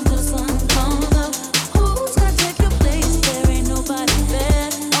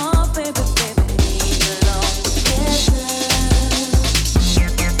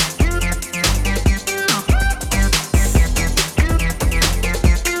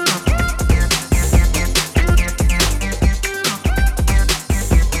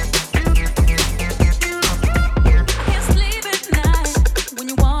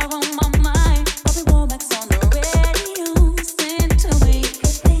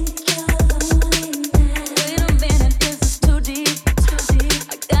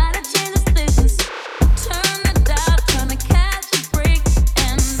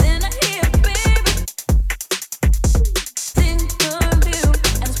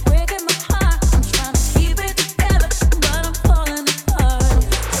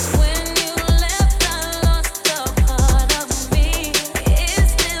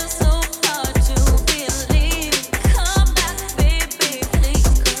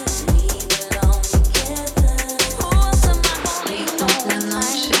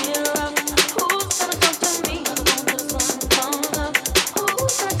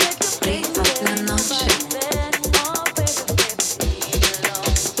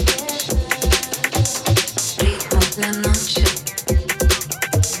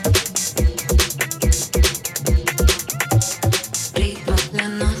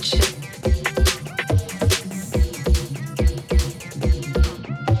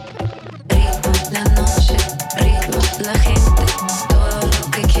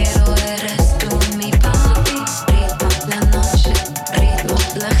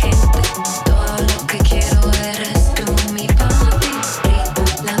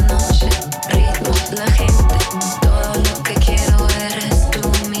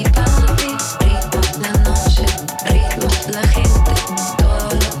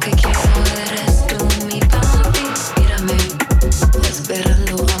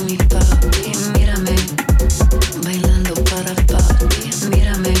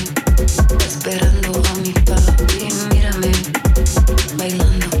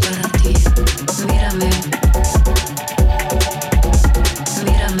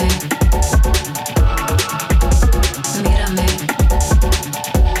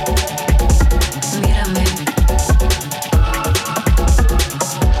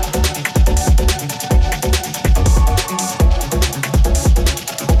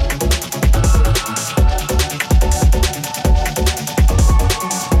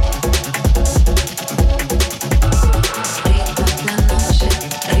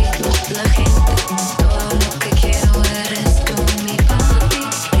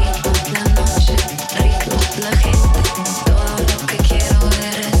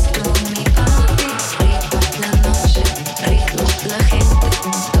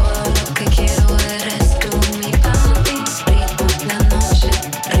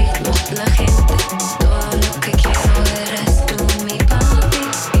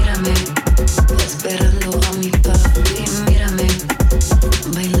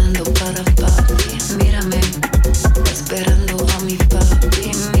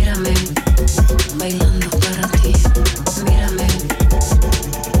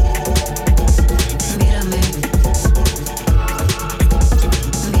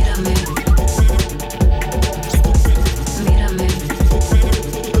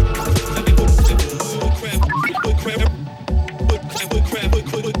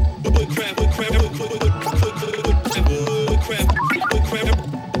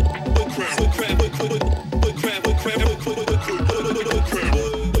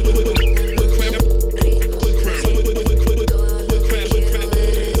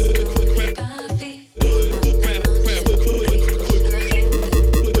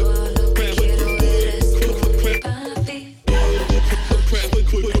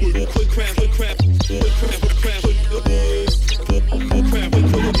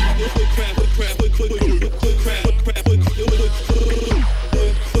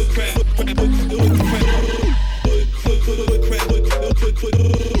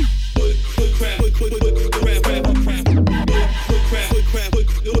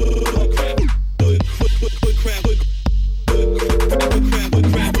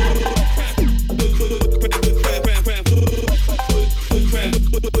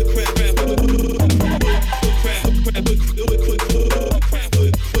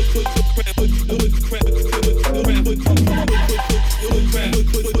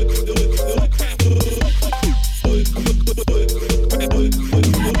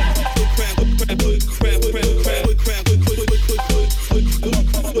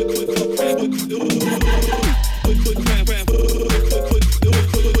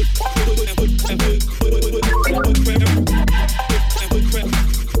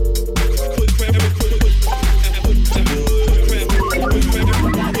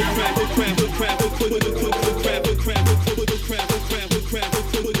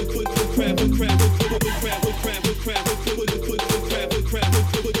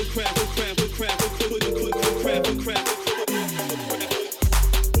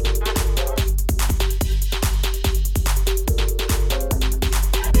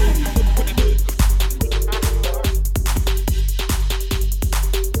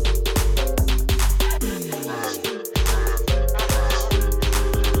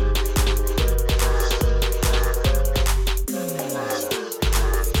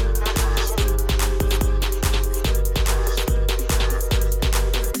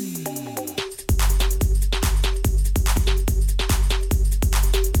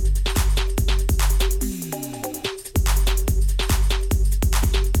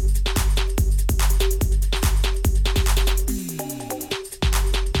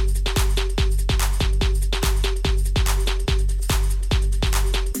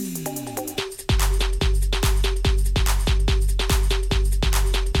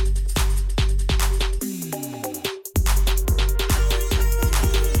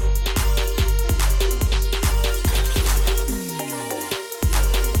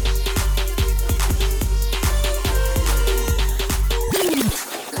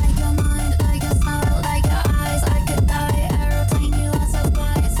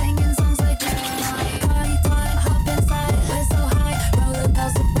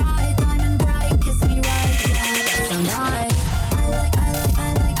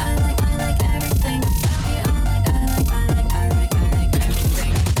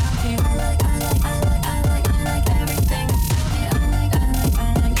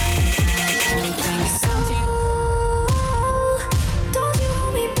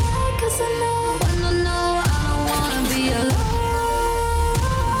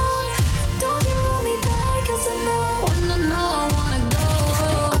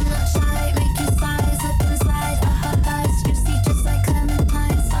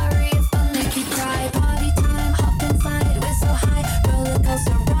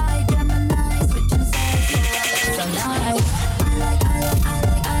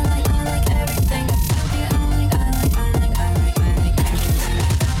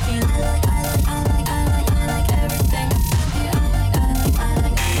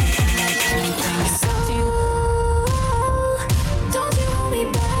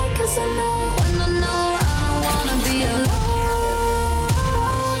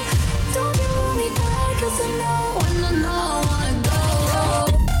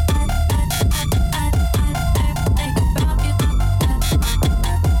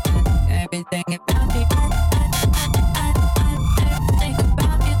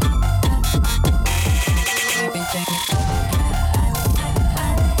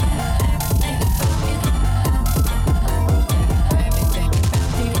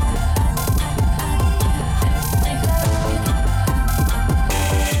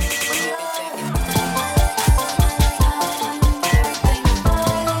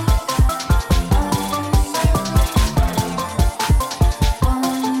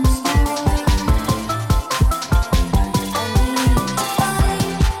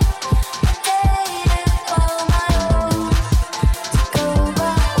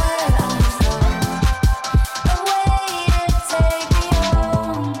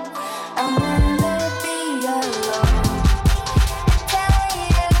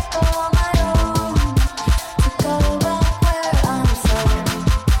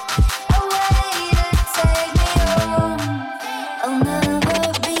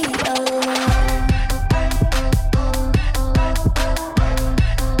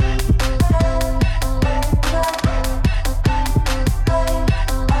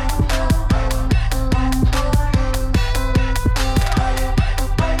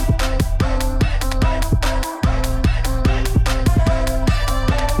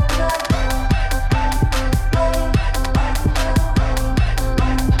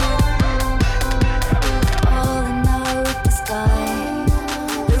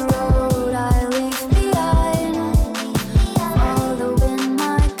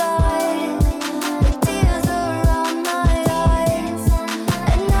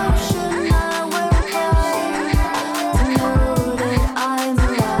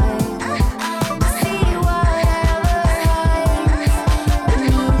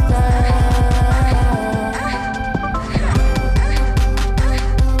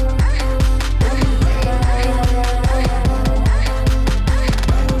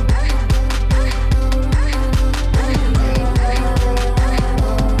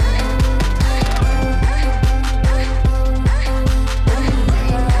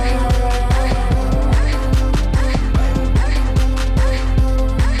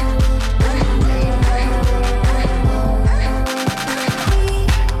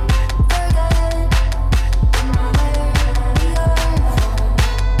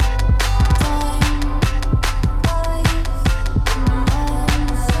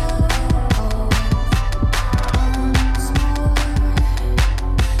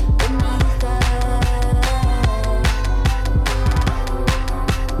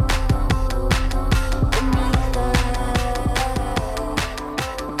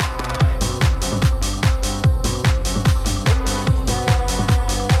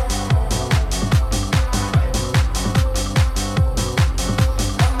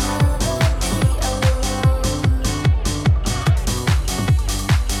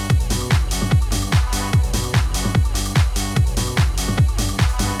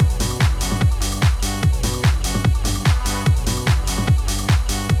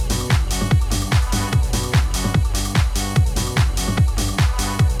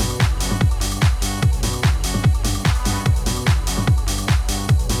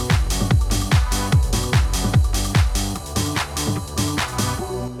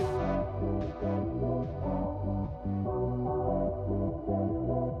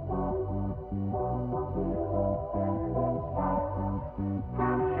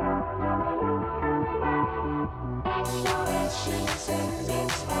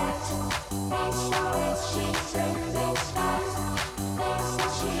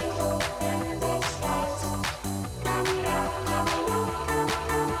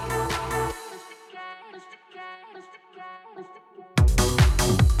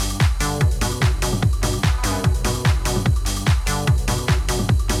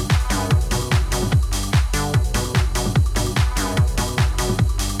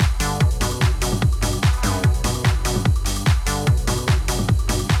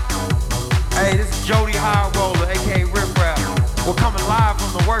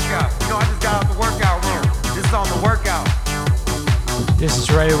 workout. You know, I just got out the workout room. This is on the workout. This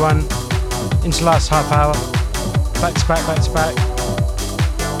is Radio 1 into last half hour. Back to back, back to back.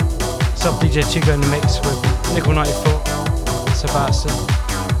 Sub DJ Tuco in the mix with Nickel 94. Sebastian.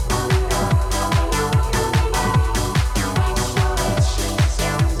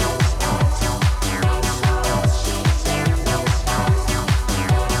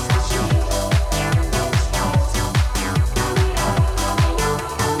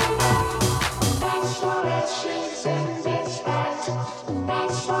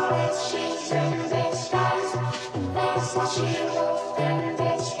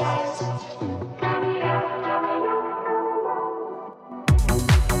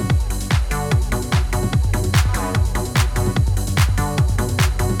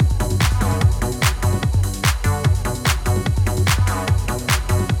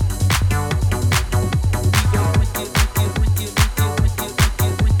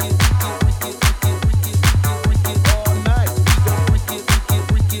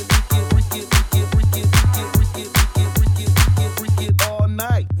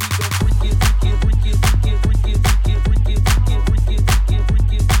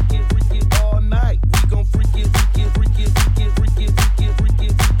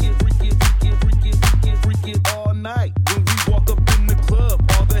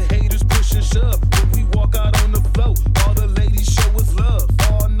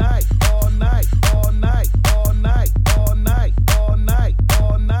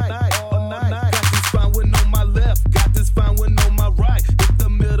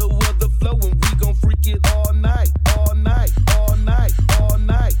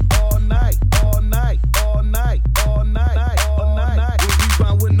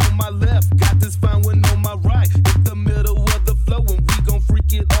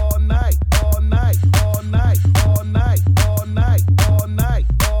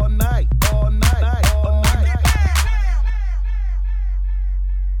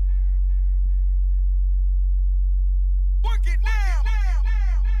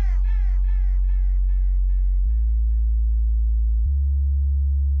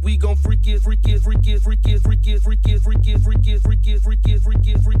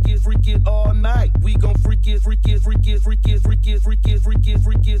 We gon'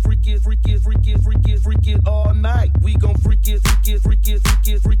 freak it all night.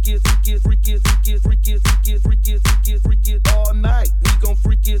 We gon' freak it all night. We gon'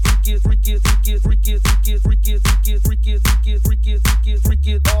 freak it all night. We gon' freak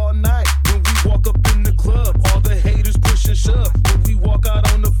it all night. When we walk up in the club, all the haters push and shove. When we walk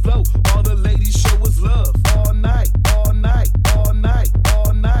out on the floor, all the ladies show us love. All night, all night, all night,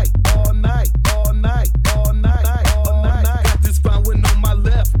 all night, all night, all night, all night, all night. Got this fine one on my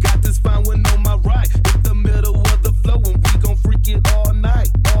left, got this fine one on my right. Hit the middle of the floor and we gon' freak it all night,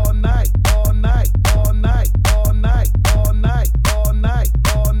 all night, all night, all night, all night, all night, all night,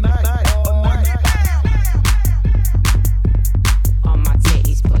 all night, all night. On my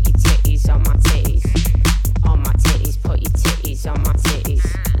titties, put your titties on my titties. On my titties, put your titties on my titties.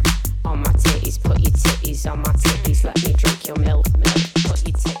 On my titties, put your titties on my titties. Let me drink your milk. Put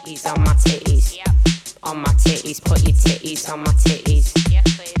your titties on my titties. On my titties, put your titties on my titties.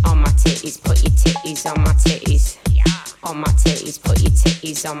 On my titties, put your titties on my titties. On my titties, put your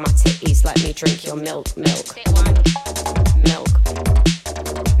titties on my titties. Let me drink your milk. Milk. Milk. Milk.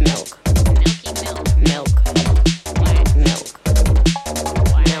 Milk.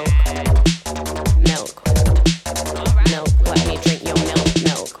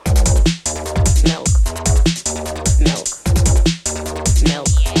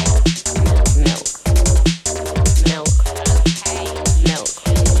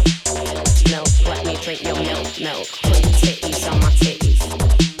 Let me drink your milk. Put your titties on my titties.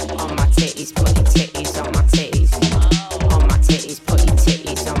 On my titties, put your titties on my titties.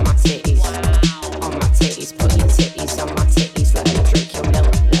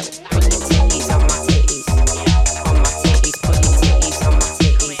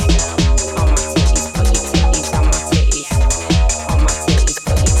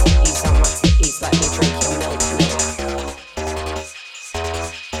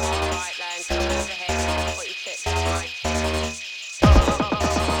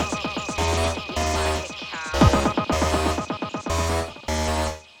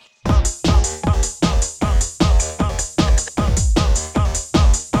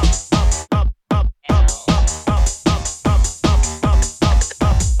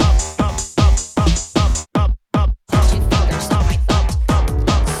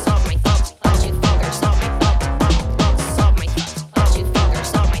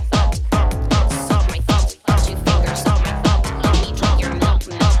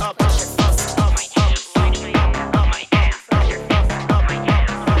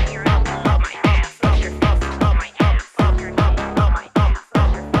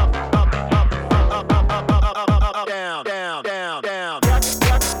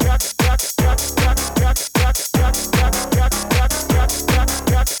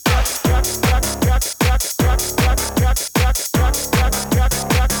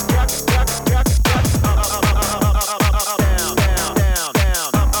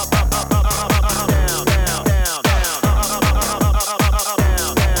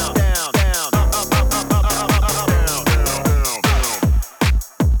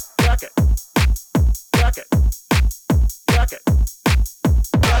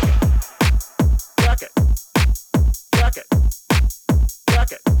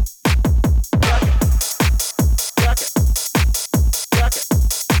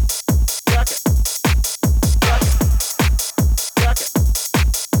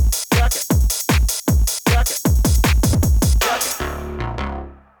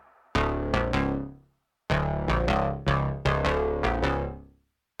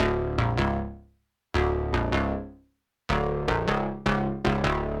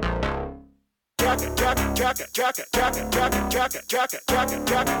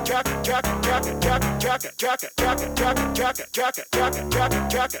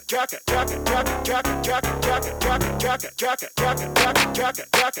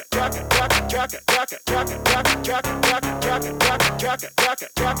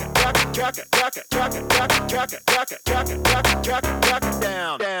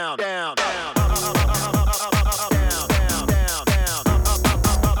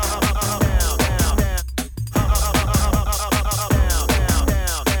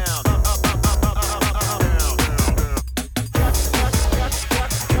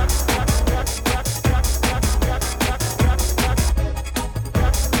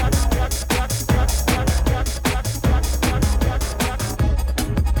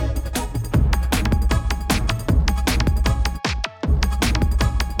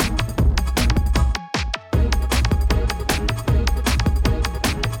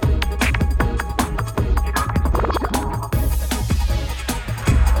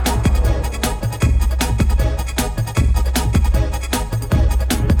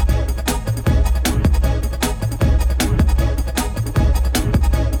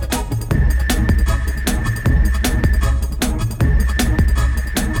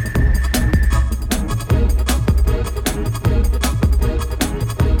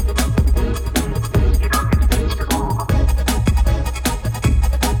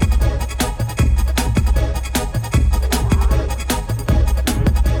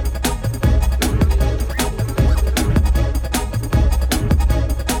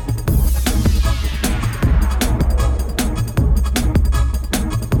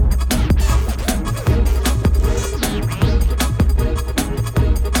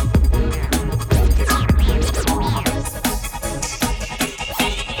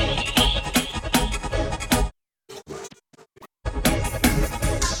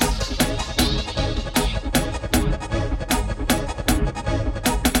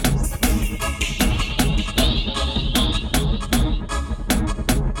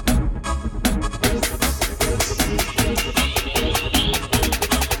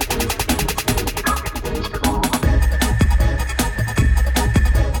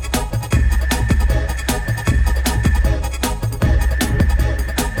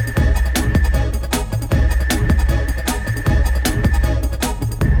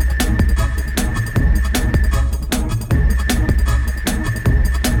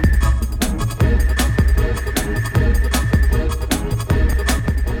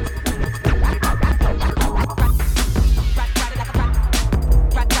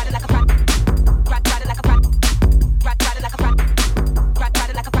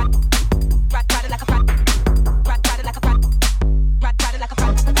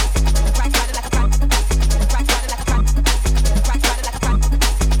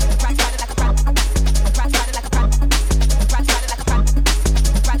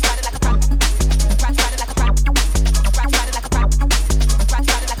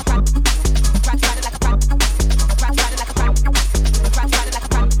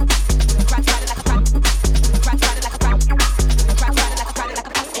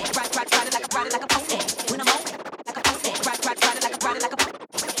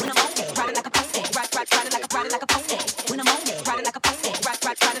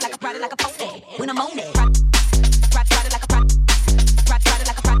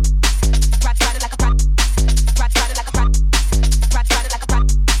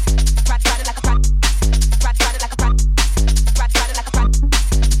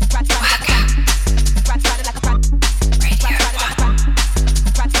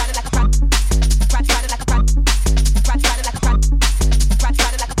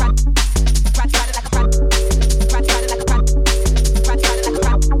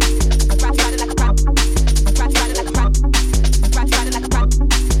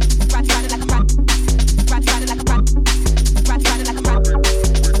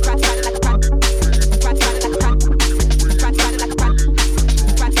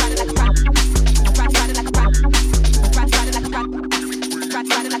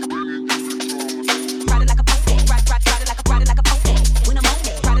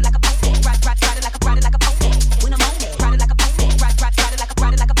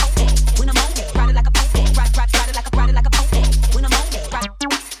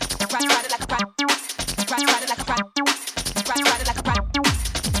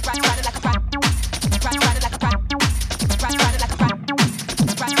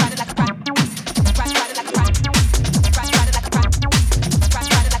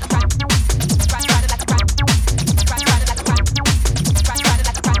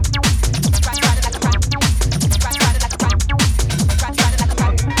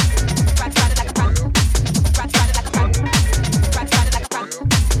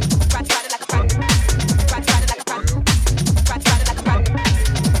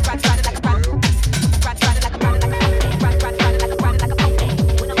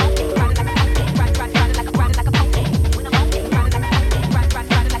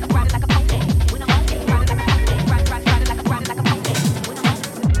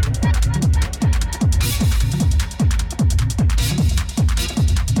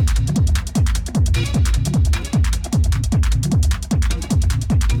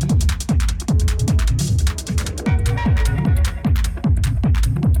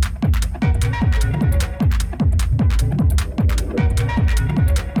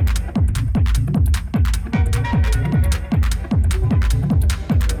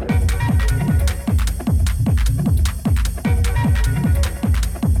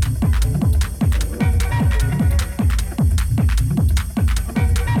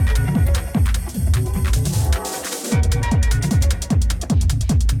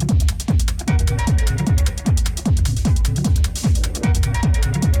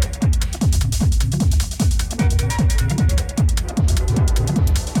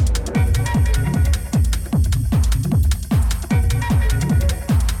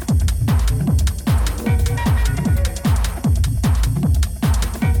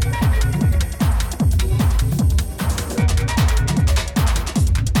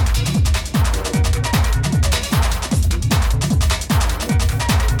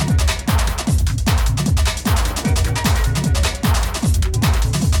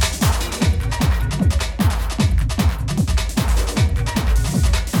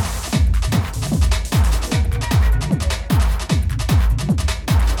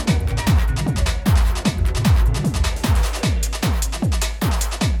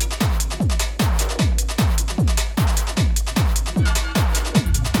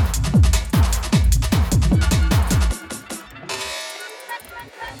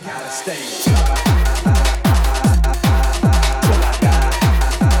 Gotta stay.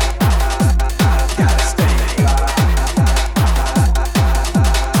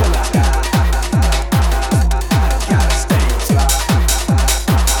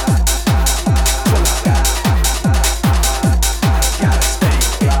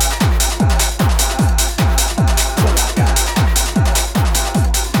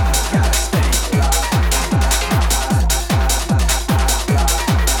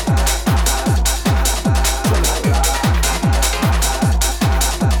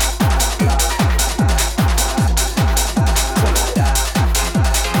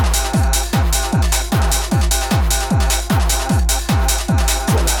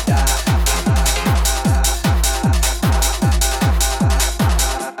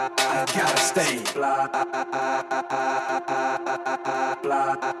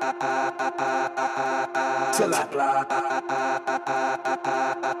 Till I blah,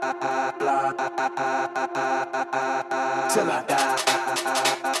 blah, till I die.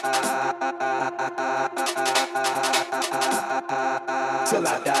 Till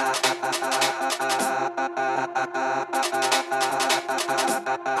I die.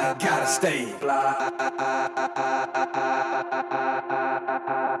 I gotta stay.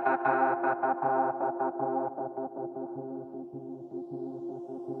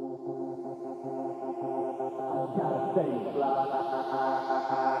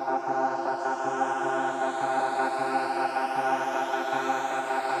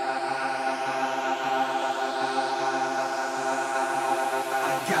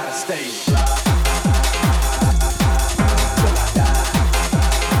 Gotta stay.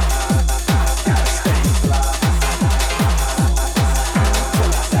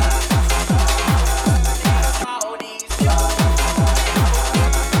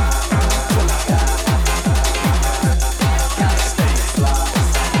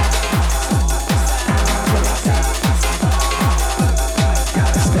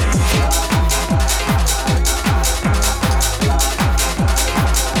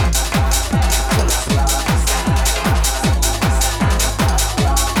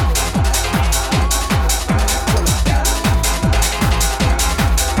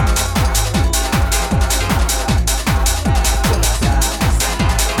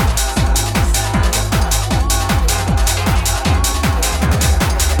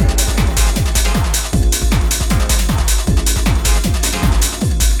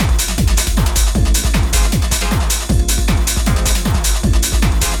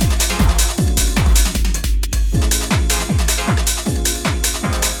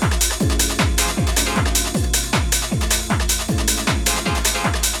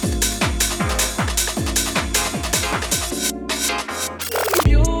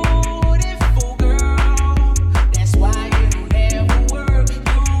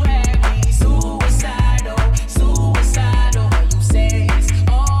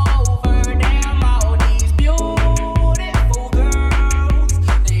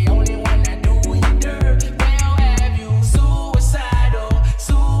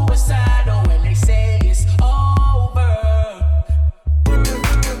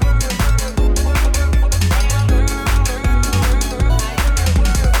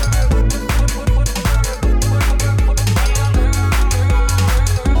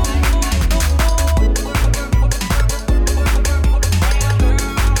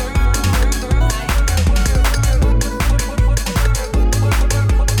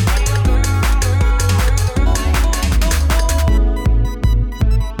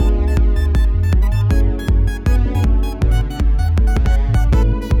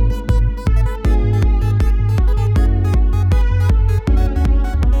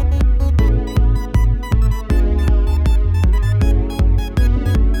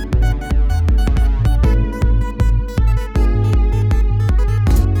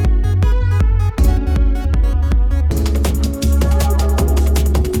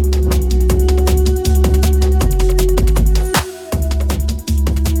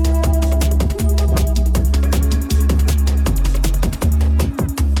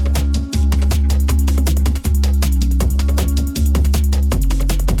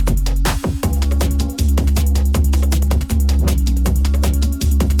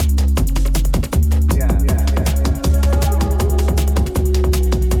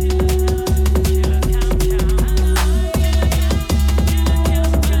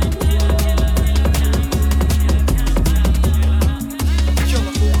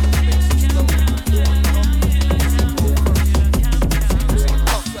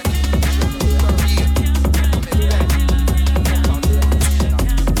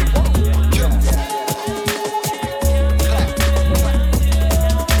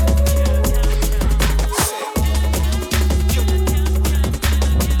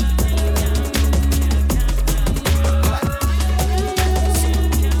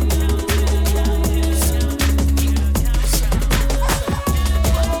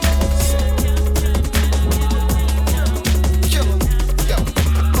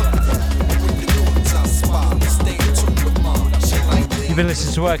 been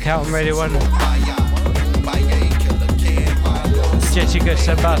listening to Workout on Radio 1. DJ Tuco,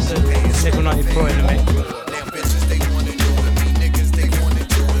 Sebastian, Nickel 94 in the mix.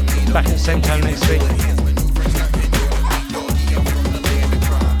 Back at the same time next week.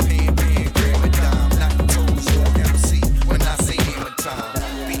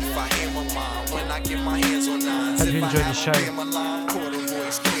 Hope you enjoyed the show.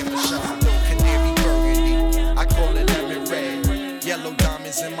 Yellow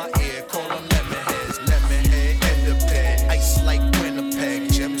diamonds in my ear, call them lemon heads, lemon head and the bed, ice like Winnipeg,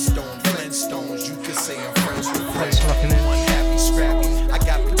 gemstone, Flintstones, you could say I'm friends with Fred. One happy, scrappy, I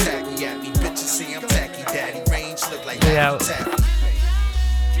got the tacky at me, bitches say I'm tacky, daddy, range look like tacky.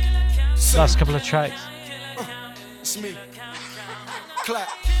 Last couple of tracks. It's me, clap,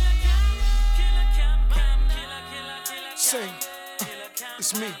 sing,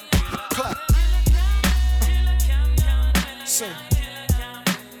 it's me, clap, sing.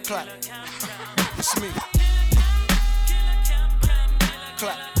 Clap, it's me.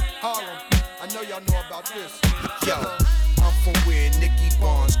 Clap, Harlem, I know y'all know about this. Yo, I'm from where Nicky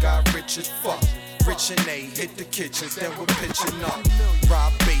Barnes got rich as fuck. Rich and A hit the kitchens, then we're pitching up.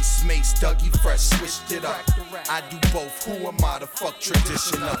 Rob bass, Mace, Dougie Fresh, switched it up. I do both, who am I to fuck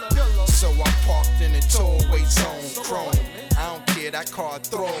tradition up? So I'm parked in a throwaway zone, chrome. I don't care, that car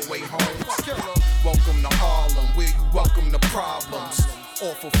throwaway home. Welcome to Harlem, where you welcome the problems.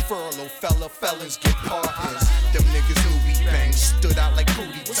 Off of furlough, felons get partners. Them niggas knew we bang, stood out like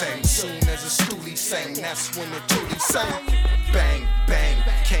booty tang. Soon as a stoolie sang, that's when the toolie sang. Bang, bang,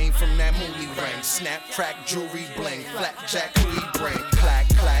 came from that moolie ring. Snap, crack, jewelry bling, flapjack, coolie bring. Clack,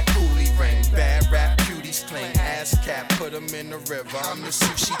 clack, coolie ring. Bad rap, cuties cling. Ass cap, put them in the river. I'm the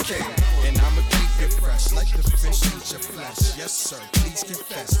sushi king, and I'ma keep it fresh like the fish eat your flesh. Yes sir, please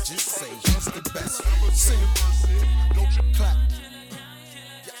confess, just say he's the best. Sing, clap.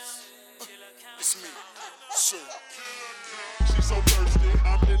 It's me, sure. She's so thirsty.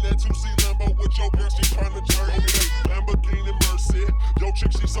 I'm in that 2C Lambo with your girl. She tryna jerk me. Lamborghini Mercy. Yo,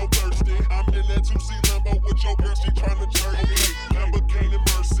 chick, she so thirsty. I'm in that 2C Lambo with your girl. She tryna jerk me. Lamborghini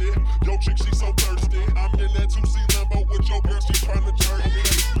Mercy. Yo, chick, she so thirsty. I'm in that 2C Lambo with your girl. She tryna jerk me.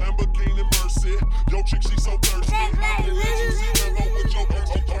 Lamborghini Mercy. Yo, chick, she so thirsty. I'm in that 2C Lambo with your girl.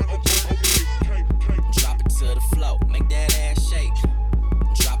 She tryna jerk me. Drop it to the floor. Make that ass shake.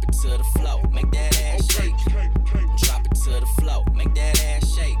 Drop it to the floor, make that ass shake. Drop it to the floor, make that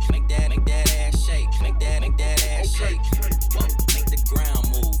ass shake. Make that ass shake. Make that ass shake. Whoa, make the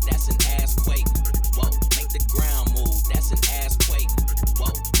ground move, that's an ass quake. Whoa, make the ground move, that's an ass quake.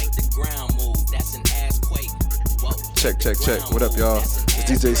 Whoa, make the ground move, that's an ass quake. Whoa. Check. What up, y'all? It's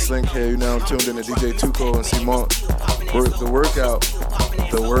DJ Slink here. You now tuned in to DJ Tuco and Simon. The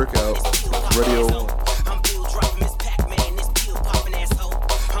workout. Radio 1.